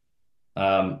up,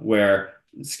 where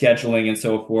scheduling and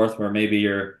so forth, where maybe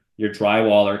your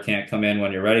drywaller can't come in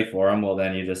when you're ready for them. Well,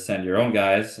 then you just send your own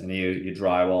guys and you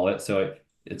drywall it. So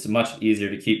it's much easier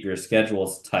to keep your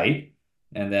schedules tight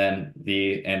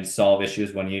and solve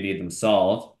issues when you need them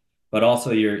solved. But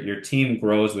also your team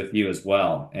grows with you as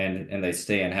well, and they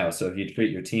stay in house. So if you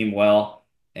treat your team well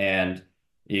and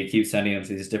you keep sending them to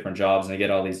these different jobs and they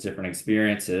get all these different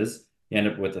experiences, you end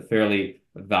up with a fairly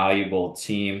valuable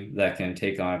team that can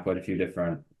take on quite a few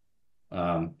different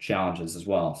challenges as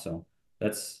well. So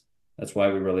that's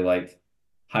why we really like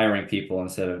hiring people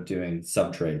instead of doing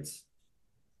sub trades.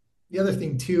 The other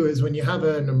thing too is when you have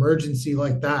an emergency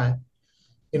like that,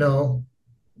 you know,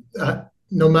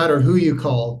 no matter who you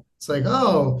call, it's like,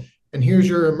 oh, and here's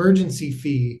your emergency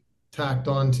fee tacked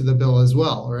on to the bill as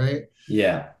well, right?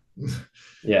 Yeah.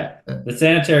 Yeah. The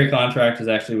sanitary contract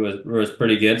actually was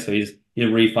pretty good. So he's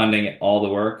refunding all the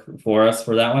work for us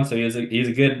for that one. So he's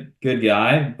a good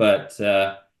guy, but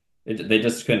they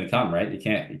just couldn't come, right? You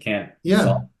can't Yeah,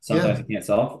 solve, sometimes yeah. you can't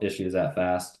solve issues that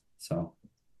fast. So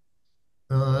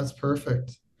Oh, that's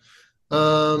perfect.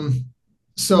 Um,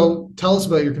 so tell us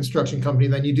about your construction company.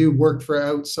 Then you do work for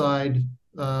outside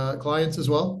clients as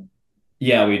well?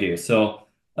 yeah, we do. So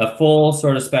a full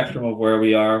sort of spectrum of where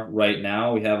we are right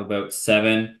now. We have about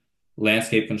 7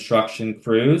 landscape construction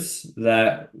crews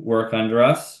that work under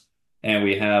us, and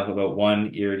we have about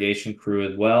 1 irrigation crew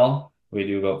as well. We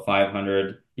do about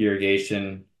 500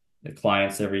 irrigation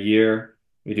clients every year.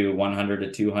 We do 100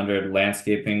 to 200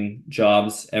 landscaping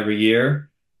jobs every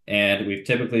year. And we've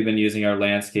typically been using our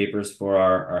landscapers for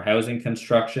our housing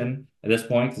construction at this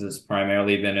point because it's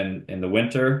primarily been in the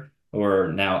winter.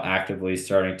 We're now actively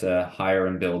starting to hire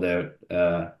and build out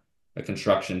a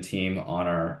construction team on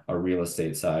our real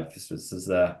estate side because this is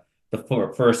the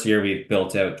first year we've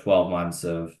built out 12 months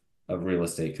of real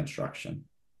estate construction.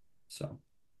 So,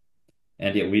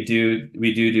 and yeah, we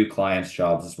do clients'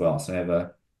 jobs as well. So I have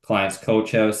a client's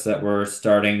coach house that we're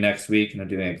starting next week, and I'm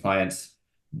doing a client's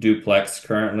duplex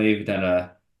currently. We've done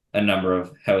a number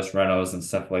of house renos and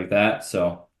stuff like that.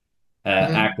 So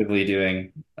Mhm. actively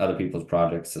doing other people's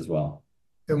projects as well.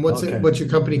 And Okay. what's your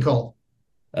company called?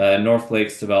 North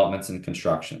Lakes Developments and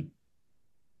Construction.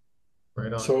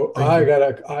 Right on. So Thank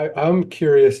you. I'm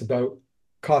curious about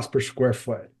cost per square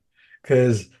foot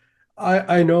because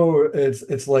I know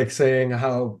it's like saying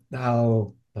how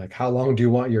long do you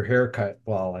want your haircut?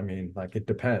 Well, I mean, like it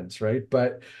depends, right?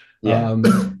 But Yeah.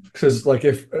 because like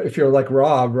if you're like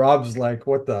Rob's like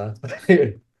what the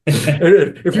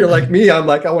if you're like me, I'm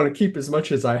like I want to keep as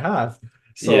much as I have.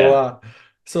 So Yeah.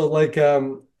 so like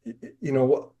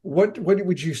what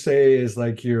would you say is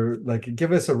like your like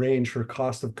give us a range for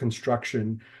cost of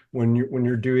construction when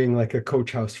you're doing like a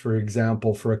coach house, for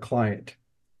example, for a client?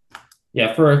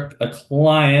 Yeah. For a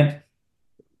client,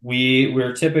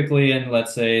 we're typically in,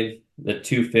 let's say, the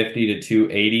 250 to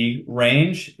 280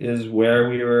 range is where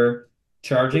we were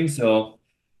charging. So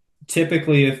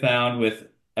typically you found with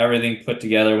everything put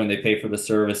together when they pay for the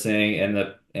servicing and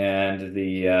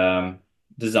the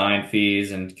design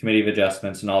fees and committee of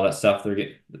adjustments and all that stuff, they're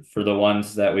get for the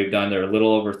ones that we've done, they're a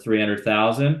little over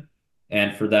 300,000,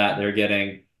 and for that they're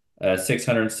getting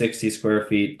 660 square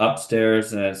feet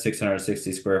upstairs and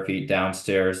 660 square feet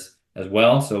downstairs as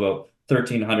well, so about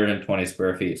 1,320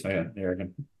 square feet.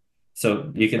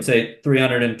 So you can say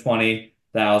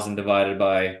 320,000 divided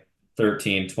by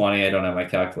 1320. I don't have my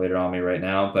calculator on me right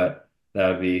now, but that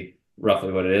would be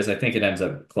roughly what it is. I think it ends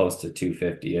up close to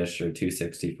 250-ish or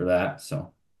 260 for that.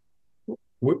 So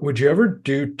Would you ever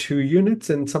do 2 units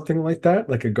in something like that,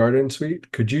 like a garden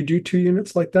suite? Could you do 2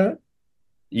 units like that?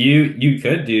 you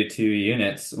could do 2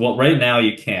 units. Well, right now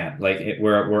you can't. Like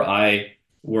where I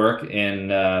work in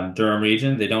Durham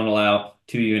region, they don't allow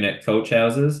 2 unit coach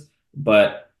houses,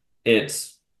 but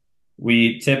it's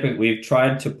we've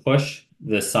tried to push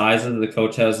the size of the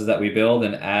coach houses that we build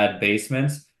and add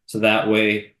basements so that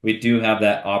way we do have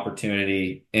that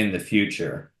opportunity in the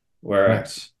future where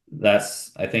Nice.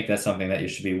 that's I think that's something that you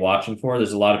should be watching for.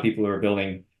 There's a lot of people who are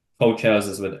building coach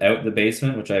houses without the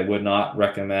basement, which I would not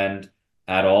recommend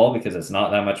at all because it's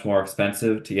not that much more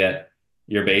expensive to get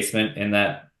your basement in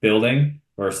that building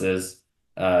versus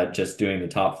just doing the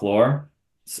top floor.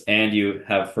 And you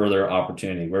have further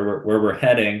opportunity. Where we're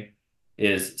heading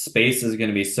is space is going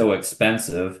to be so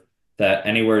expensive that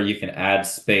anywhere you can add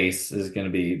space is going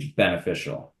to be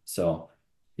beneficial. So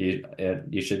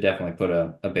you should definitely put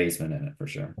a basement in it for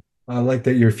sure. I like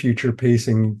that you're future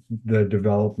pacing the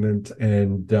development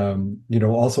and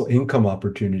also income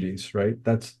opportunities, right?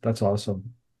 That's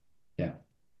awesome. Yeah.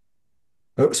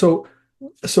 So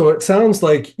so it sounds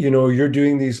like, you're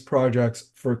doing these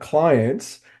projects for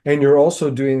clients and you're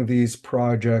also doing these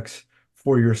projects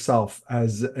for yourself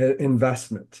as an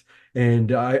investment.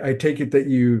 And I take it that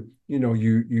you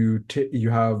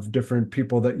have different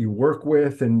people that you work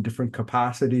with in different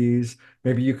capacities.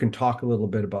 Maybe you can talk a little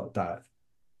bit about that.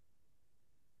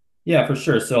 Yeah, for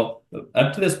sure. So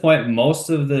up to this point, most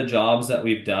of the jobs that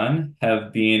we've done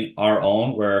have been our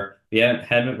own, where we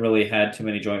haven't really had too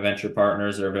many joint venture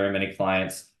partners or very many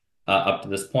clients up to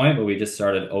this point, but we just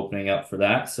started opening up for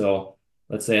that. So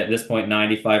let's say at this point,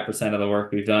 95% of the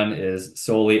work we've done is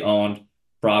solely owned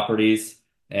properties,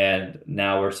 and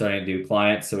now we're starting to do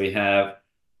clients. So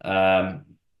um,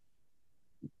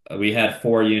 we had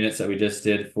 4 units that we just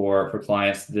did for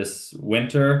clients this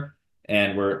winter,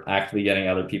 and we're actively getting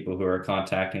other people who are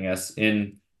contacting us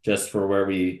in just for where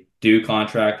we do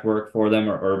contract work for them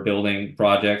or building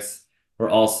projects. We're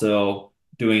also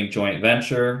doing joint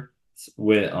venture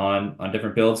with on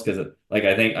different builds because like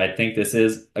I think this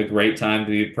is a great time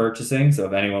to be purchasing. So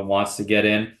if anyone wants to get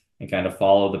in and kind of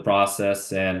follow the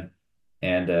process and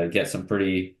get some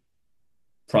pretty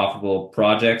profitable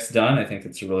projects done, I think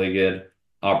it's a really good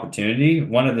opportunity.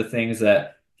 One of the things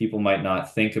that people might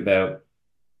not think about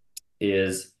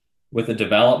is with the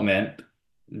development,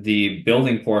 the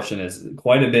building portion is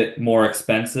quite a bit more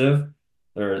expensive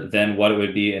or than what it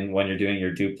would be in when you're doing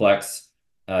your duplex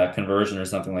conversion or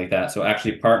something like that. So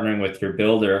actually partnering with your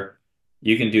builder,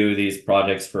 you can do these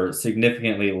projects for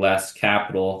significantly less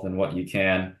capital than what you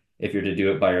can if you're to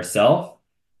do it by yourself.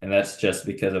 And that's just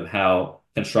because of how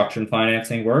construction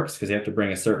financing works, because you have to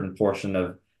bring a certain portion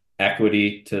of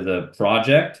equity to the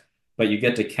project, but you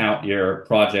get to count your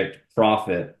project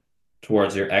profit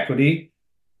towards your equity.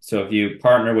 So if you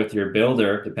partner with your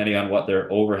builder, depending on what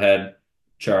their overhead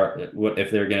chart, what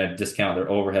if they're going to discount their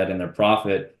overhead and their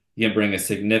profit, you can bring a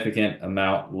significant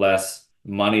amount less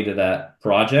money to that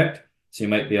project. So you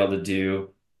might be able to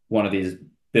do one of these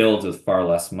builds with far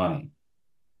less money.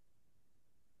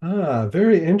 Ah,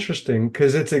 very interesting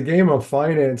because it's a game of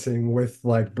financing with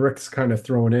like bricks kind of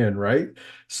thrown in, right? Yeah.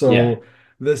 So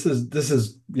this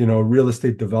is, real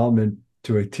estate development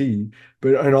to a T,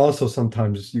 but and also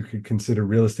sometimes you could consider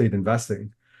real estate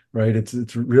investing, right?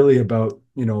 It's really about,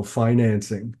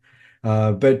 financing.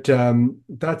 But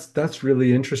that's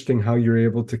really interesting how you're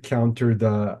able to counter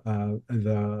the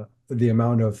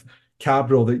amount of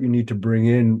capital that you need to bring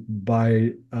in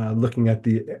by looking at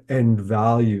the end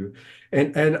value.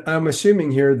 And I'm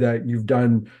assuming here that you've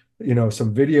done,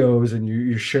 some videos and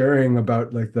you're sharing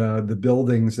about like the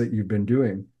buildings that you've been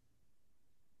doing.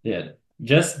 Yeah.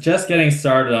 Just getting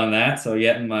started on that. So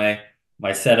getting my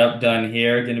setup done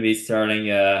here. Going to be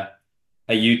starting a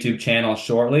YouTube channel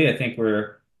shortly. I think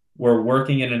we're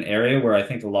working in an area where I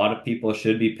think a lot of people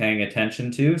should be paying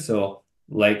attention to. So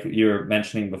like you were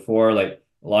mentioning before, like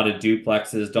a lot of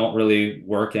duplexes don't really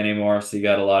work anymore. So you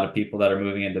got a lot of people that are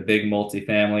moving into big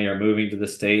multifamily or moving to the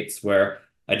States where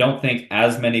I don't think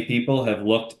as many people have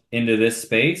looked into this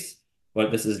space,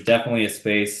 but this is definitely a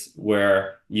space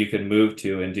where you can move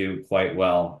to and do quite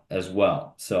well as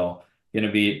well. So going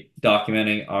to be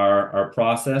documenting our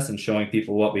process and showing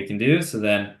people what we can do. So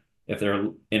then if they're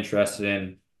interested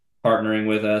in partnering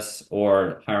with us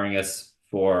or hiring us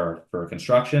for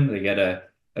construction, they get a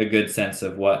good sense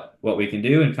of what we can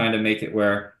do and kind of make it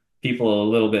where people are a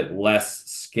little bit less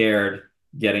scared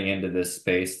getting into this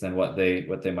space than what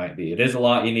they might be. It is a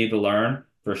lot you need to learn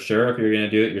for sure if you're going to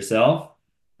do it yourself.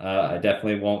 I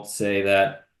definitely won't say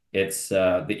that it's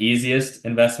the easiest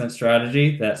investment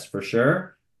strategy, that's for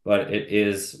sure, but it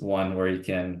is one where you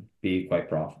can be quite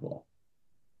profitable.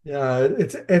 Yeah,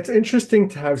 it's interesting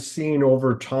to have seen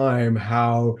over time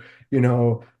how,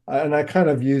 and I kind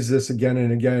of use this again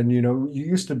and again, you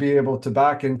used to be able to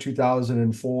back in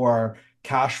 2004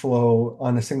 cash flow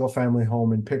on a single family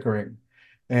home in Pickering.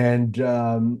 And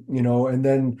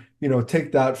then,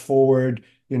 take that forward,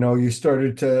 you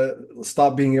started to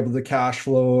stop being able to cash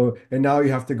flow, and now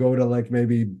you have to go to like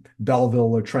maybe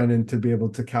Belleville or Trenton to be able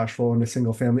to cash flow in a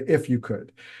single family if you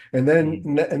could. And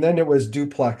then it was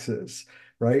duplexes,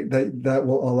 right? That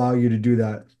will allow you to do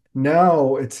that.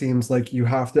 Now it seems like you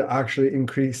have to actually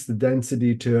increase the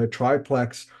density to a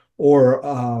triplex or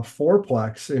a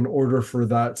fourplex in order for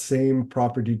that same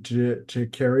property to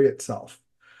carry itself.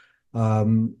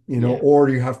 Yeah. Or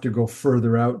you have to go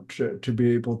further out to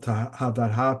be able to have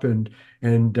that happen.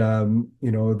 And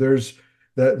there's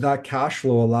that cash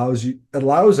flow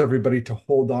allows everybody to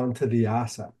hold on to the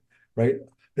asset, right?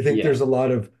 I think Yeah. there's a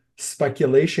lot of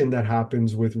speculation that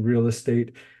happens with real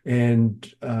estate,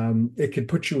 and it could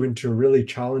put you into a really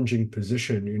challenging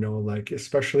position, like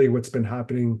especially what's been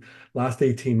happening last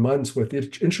 18 months with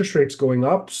interest rates going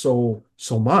up so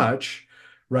much,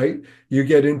 right? You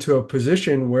get into a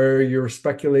position where you're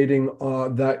speculating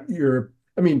that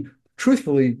I mean,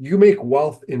 truthfully, you make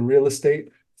wealth in real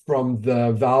estate from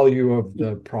the value of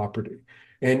the property.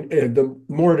 And the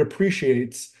more it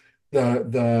appreciates,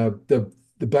 the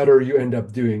better you end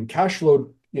up doing. Cash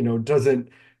flow, doesn't,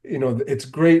 it's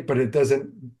great, but it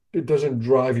doesn't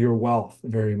drive your wealth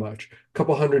very much. A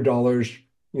couple $100,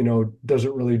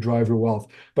 doesn't really drive your wealth.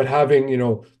 But having,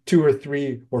 two or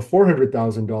three or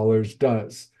 $400,000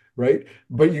 does, right?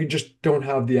 But you just don't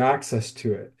have the access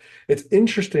to it. It's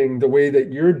interesting the way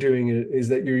that you're doing it is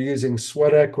that you're using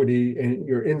sweat equity and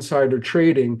your insider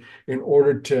trading in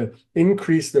order to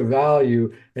increase the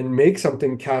value and make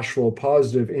something cash flow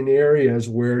positive in areas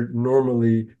where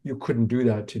normally you couldn't do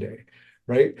that today.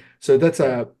 Right. So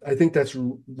I think that's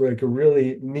like a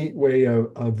really neat way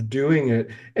of doing it.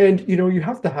 And, you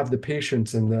have to have the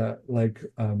patience and the like,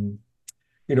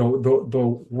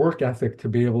 the work ethic to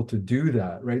be able to do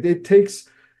that, right? It takes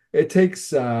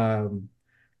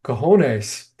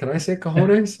cojones. Can I say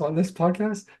cojones on this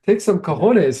podcast? Take some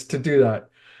cojones to do that.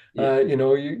 Yeah.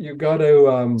 You got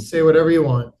to Say whatever you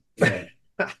want. Yeah.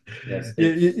 Yes.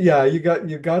 yeah, you got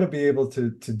to be able to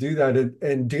do that,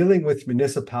 and dealing with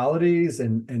municipalities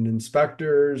and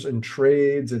inspectors and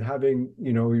trades and having,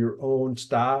 your own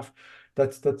staff.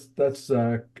 That's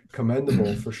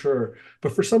commendable for sure.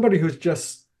 But for somebody who's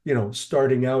just,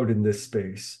 starting out in this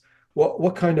space,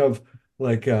 what kind of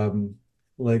like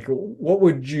what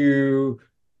would you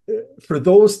for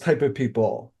those type of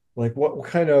people, like what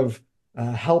kind of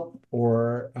help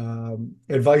or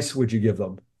advice would you give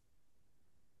them?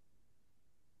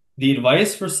 The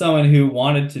advice for someone who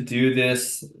wanted to do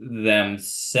this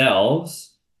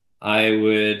themselves, I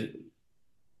would,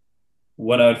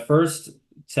 what I would first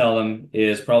tell them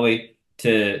is probably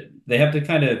they have to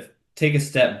kind of take a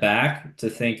step back to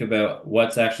think about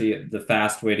what's actually the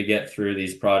fast way to get through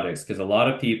these projects. Because a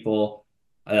lot of people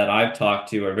that I've talked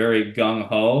to are very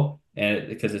gung-ho, and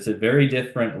because it's a very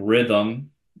different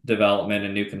rhythm development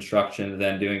and new construction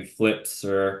than doing flips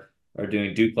or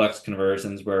doing duplex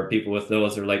conversions, where people with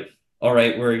those are like, all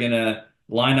right, we're gonna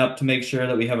line up to make sure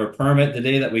that we have a permit the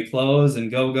day that we close and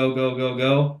go, go, go, go,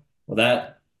 go. Well,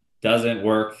 that doesn't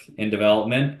work in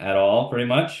development at all, pretty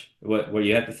much. What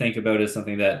you have to think about is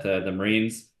something that the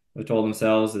Marines have told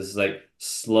themselves is like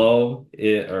slow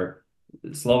is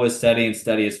steady and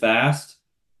steady is fast.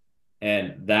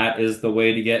 And that is the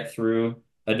way to get through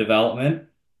a development.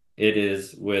 It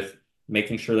is with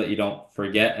making sure that you don't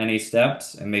forget any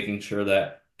steps and making sure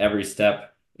that every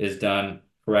step is done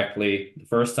correctly the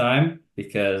first time.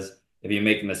 Because if you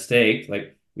make a mistake,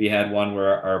 like we had one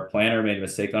where our planner made a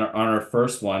mistake on our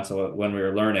first one. So when we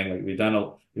were learning, like we've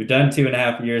done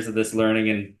 2.5 years of this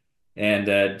learning and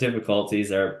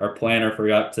difficulties. Our planner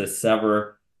forgot to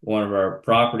sever one of our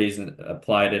properties and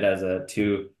applied it as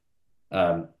two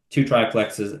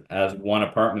triplexes as one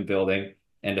apartment building.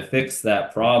 And to fix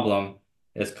that problem,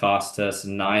 it's cost us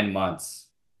 9 months.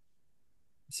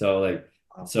 So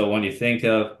when you think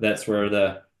of that's where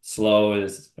the slow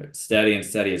is steady and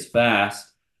steady is fast,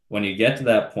 when you get to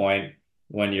that point,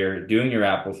 when you're doing your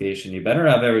application, you better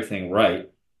have everything right,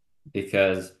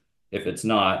 because if it's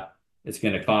not, it's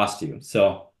going to cost you.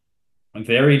 So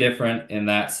very different in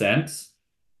that sense.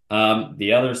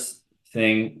 The other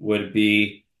thing would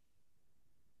be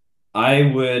I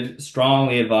would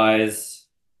strongly advise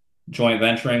joint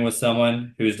venturing with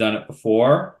someone who's done it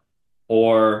before,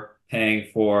 or paying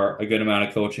for a good amount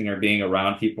of coaching or being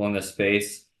around people in this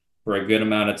space for a good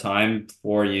amount of time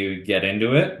before you get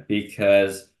into it,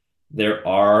 because there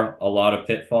are a lot of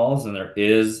pitfalls and there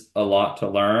is a lot to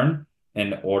learn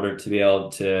in order to be able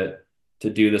to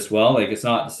do this well. Like it's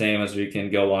not the same as you can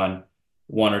go on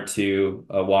one or two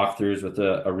walkthroughs with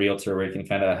a realtor where you can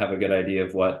kind of have a good idea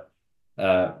of what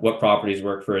properties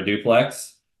work for a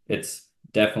duplex. It's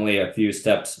definitely a few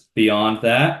steps beyond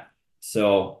that.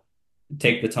 So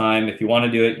take the time. If you want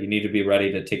to do it, you need to be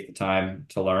ready to take the time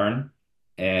to learn.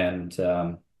 And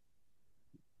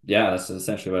yeah, that's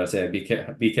essentially what I say.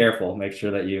 Be careful. Make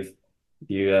sure that you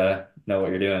know what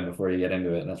you're doing before you get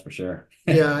into it. That's for sure.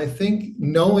 Yeah, I think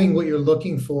knowing what you're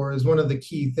looking for is one of the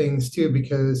key things too,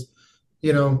 because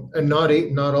and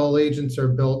not all agents are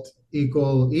built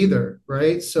equal either,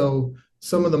 right? So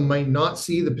some of them might not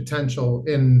see the potential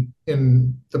in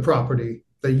the property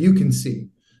that you can see,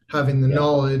 having the Yeah.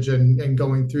 knowledge and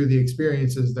going through the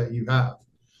experiences that you have.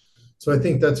 So I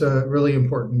think that's a really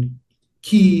important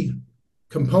key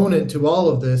component to all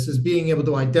of this, is being able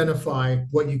to identify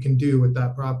what you can do with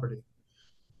that property.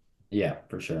 Yeah,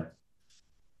 for sure.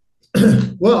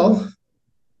 Well,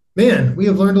 man, we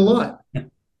have learned a lot.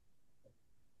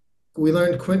 We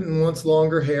learned Quentin wants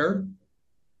longer hair,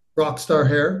 rock star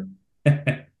hair.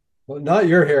 Well, not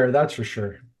your hair, that's for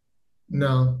sure.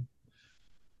 No,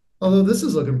 although this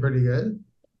is looking pretty good,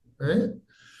 right?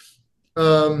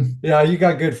 Yeah, you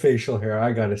got good facial hair,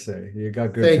 I gotta say. You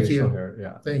got good Thank facial you. hair.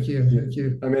 Yeah. Thank you. You, Thank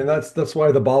you. I mean, that's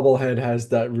why the bobblehead has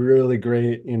that really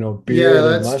great, Yeah, beard and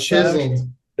that's mustache. chiseled.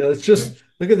 Yeah, it's just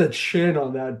look at the chin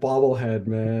on that bobblehead,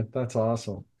 man. That's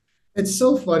awesome. It's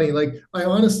so funny. Like I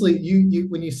honestly, you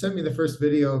when you sent me the first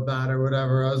video of that or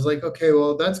whatever, I was like, okay,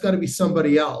 well, that's got to be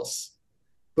somebody else,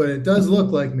 but it does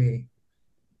look like me.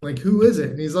 Like, who is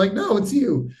it? And he's like, no, it's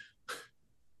you.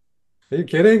 Are you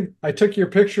kidding? I took your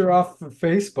picture off of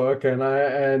Facebook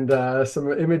and some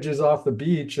images off the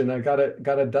beach, and I got it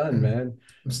done, man.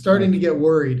 I'm starting to Like, get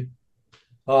worried.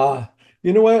 Uh,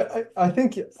 you know what? I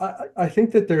think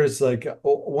that there's like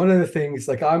one of the things,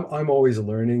 like I'm always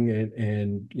learning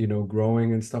and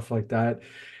growing and stuff like that.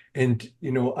 And,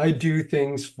 I do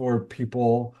things for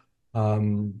people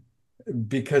um,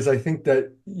 because I think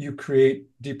that you create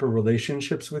deeper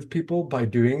relationships with people by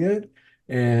doing it.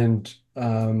 And,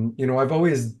 I've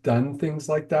always done things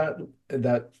like and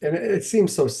it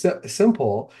seems so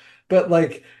simple, but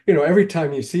like, every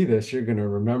time you see this, you're going to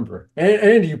remember.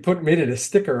 And you made it a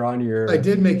sticker on I your,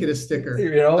 did make it a sticker.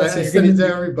 so I sent it to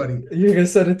everybody. you're gonna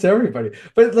send it to everybody.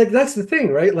 But like that's the thing,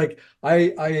 right? Like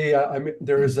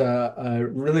there is a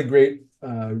really great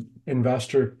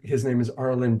investor. His name is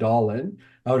Arlen Dolan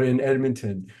out in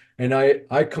Edmonton, and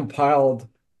I compiled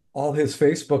all his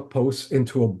Facebook posts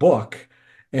into a book,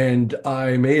 and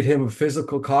I made him a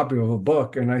physical copy of a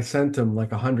book, and I sent him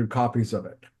like 100 copies of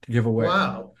it to give away.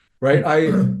 Wow. Right? I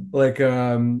like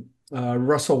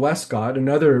Russell Westcott,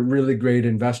 another really great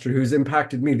investor who's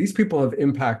impacted me. These people have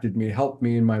impacted me, helped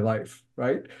me in my life,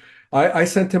 right? I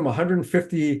sent him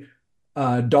 $150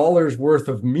 dollars worth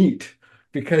of meat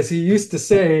because he used to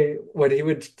say when he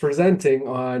was presenting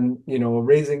on,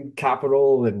 raising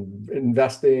capital and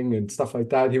investing and stuff like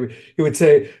that, he would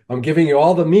say, "I'm giving you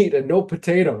all the meat and no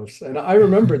potatoes." And I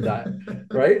remembered that,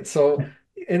 right? So,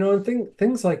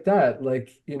 things like that, like,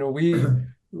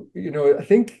 I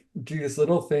think these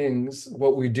little things,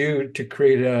 what we do to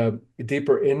create a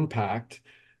deeper impact,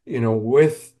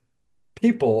 with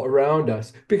people around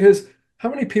us. Because how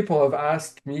many people have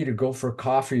asked me to go for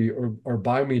coffee or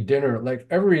buy me dinner? Like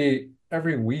every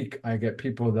week, I get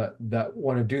people that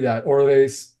want to do that, or they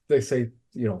say,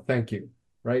 thank you,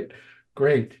 right?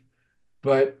 Great,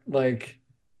 but like,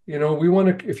 we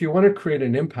want to. If you want to create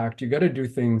an impact, you got to do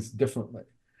things differently,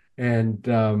 and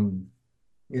I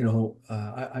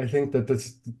think that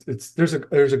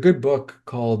there's a good book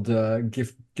called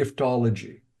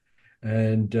Giftology,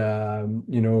 and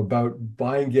about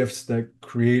buying gifts that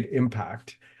create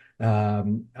impact.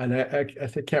 And I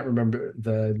can't remember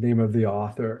the name of the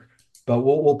author, but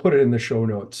we'll put it in the show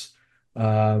notes.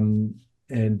 And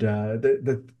I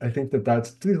think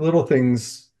that's these little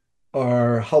things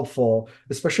are helpful,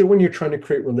 especially when you're trying to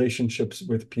create relationships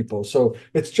with people. So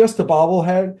it's just a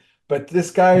bobblehead, but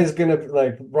this guy is gonna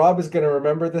like Rob is gonna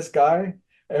remember this guy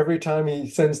every time he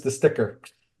sends the sticker.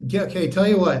 Yeah, okay, tell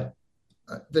you what.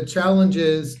 The challenge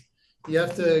is you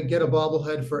have to get a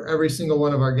bobblehead for every single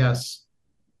one of our guests.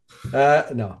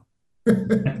 No.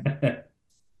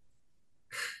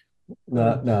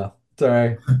 No, no,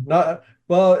 sorry. Not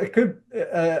well, it could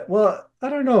well, I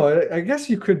don't know. I guess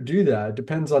you could do that. It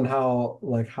depends on how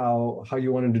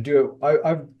you wanted to do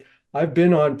it. I've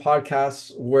been on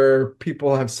podcasts where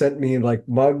people have sent me like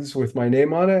mugs with my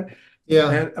name on it. Yeah.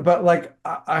 And but like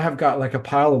I have got like a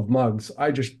pile of mugs.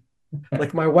 I just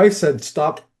like my wife said,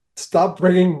 stop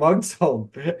bringing mugs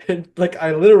home. And like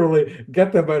I literally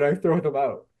get them and I throw them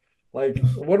out. Like,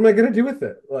 what am I gonna do with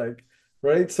it? Like,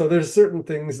 right? So there's certain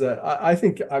things that I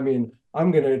think, I mean,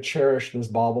 I'm gonna cherish this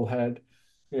bobblehead,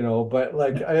 but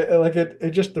like I like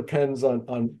it just depends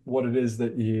on what it is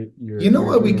that You know you're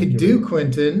what we doing or could giving. do,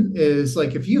 Quentin, is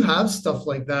like if you have stuff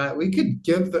like that, we could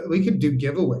do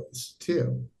giveaways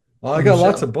too Well, I on the got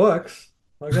lots show. of books.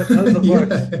 I got tons of Yeah,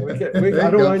 books. there I you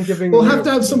don't go. mind giving We'll away have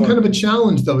to have the some kind of book. a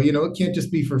challenge though. It can't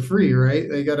just be for free, right?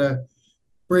 They gotta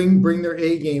bring their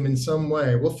A game in some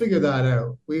way. We'll figure that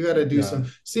out. We gotta do Yeah, some.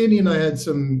 Sandy and I had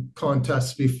some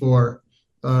contests before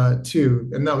too,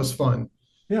 and that was fun.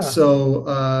 yeah. So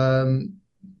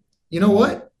you know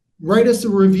what? Write us a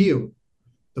review.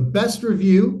 The best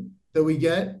review that we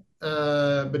get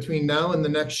between now and the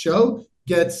next show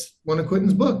gets one of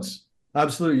Quentin's books.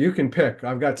 Absolutely. You can pick.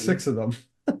 I've got 6 of them.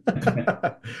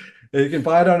 You can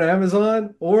buy it on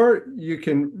Amazon, or you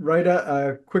can write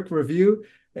a quick review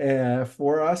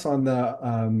for us on the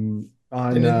on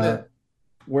And in the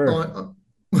where on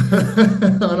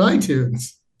on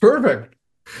iTunes. perfect.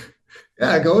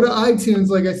 Yeah, go to iTunes,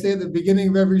 like I say at the beginning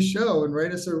of every show, and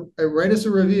write us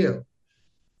a review.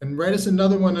 And write us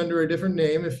another one under a different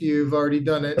name if you've already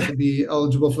done it to be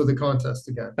eligible for the contest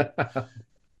again.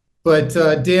 But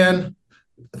Dan,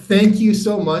 thank you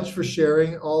so much for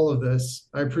sharing all of this.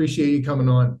 I appreciate you coming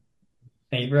on.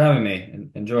 Thank you for having me.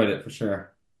 Enjoyed it for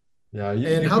sure. Yeah,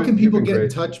 And how can you've people been get in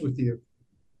great. touch with you?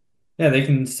 Yeah, they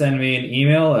can send me an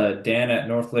email,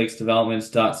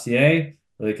 dan@northlakesdevelopments.ca.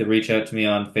 Or they could reach out to me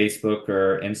on Facebook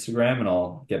or Instagram, and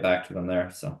I'll get back to them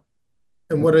there. So,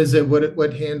 And what is it?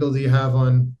 What handle do you have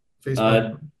on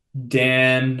Facebook? uh,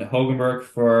 Dan Hogenbirk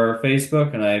for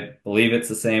Facebook, and I believe it's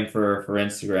the same for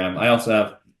Instagram. I also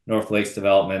have North Lakes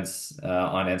Developments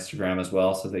on Instagram as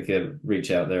well, so they could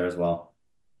reach out there as well.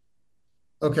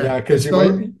 Okay. Yeah, And because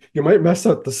spell you might mess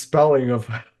up the spelling of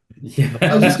I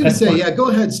was just gonna say, Yeah. yeah, go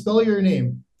ahead, spell your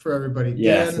name for everybody.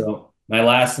 Yeah, Dan. so my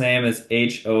last name is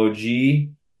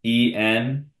Hogenbirk.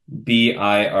 Enbirk.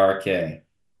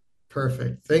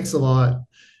 Perfect. Thanks a lot.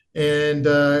 And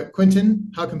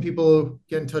Quentin, how can people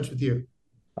get in touch with you?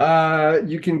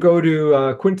 You can go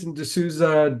to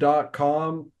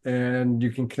quintindesouza.com and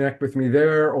you can connect with me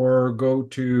there, or go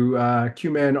to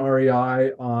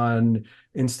QManREI on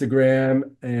Instagram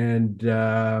and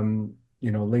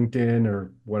LinkedIn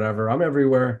or whatever. I'm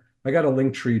everywhere. I got a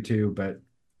link tree too, but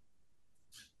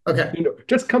Okay.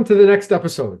 just come to the next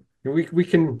episode. We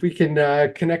can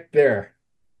connect there.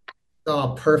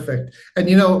 Oh, perfect. And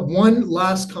one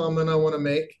last comment I want to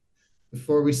make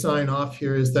before we sign off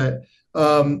here is that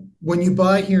when you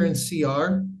buy here in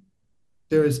CR,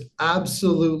 there is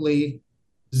absolutely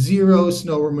zero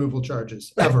snow removal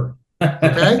charges ever.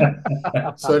 Okay?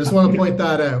 So I just want to point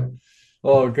that out.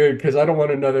 Oh, good, because I don't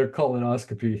want another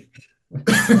colonoscopy.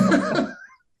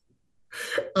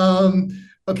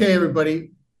 Okay,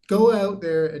 everybody, go out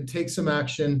there and take some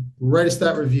action. Write us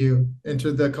that review,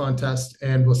 enter the contest,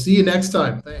 and we'll see you next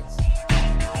time. Thanks.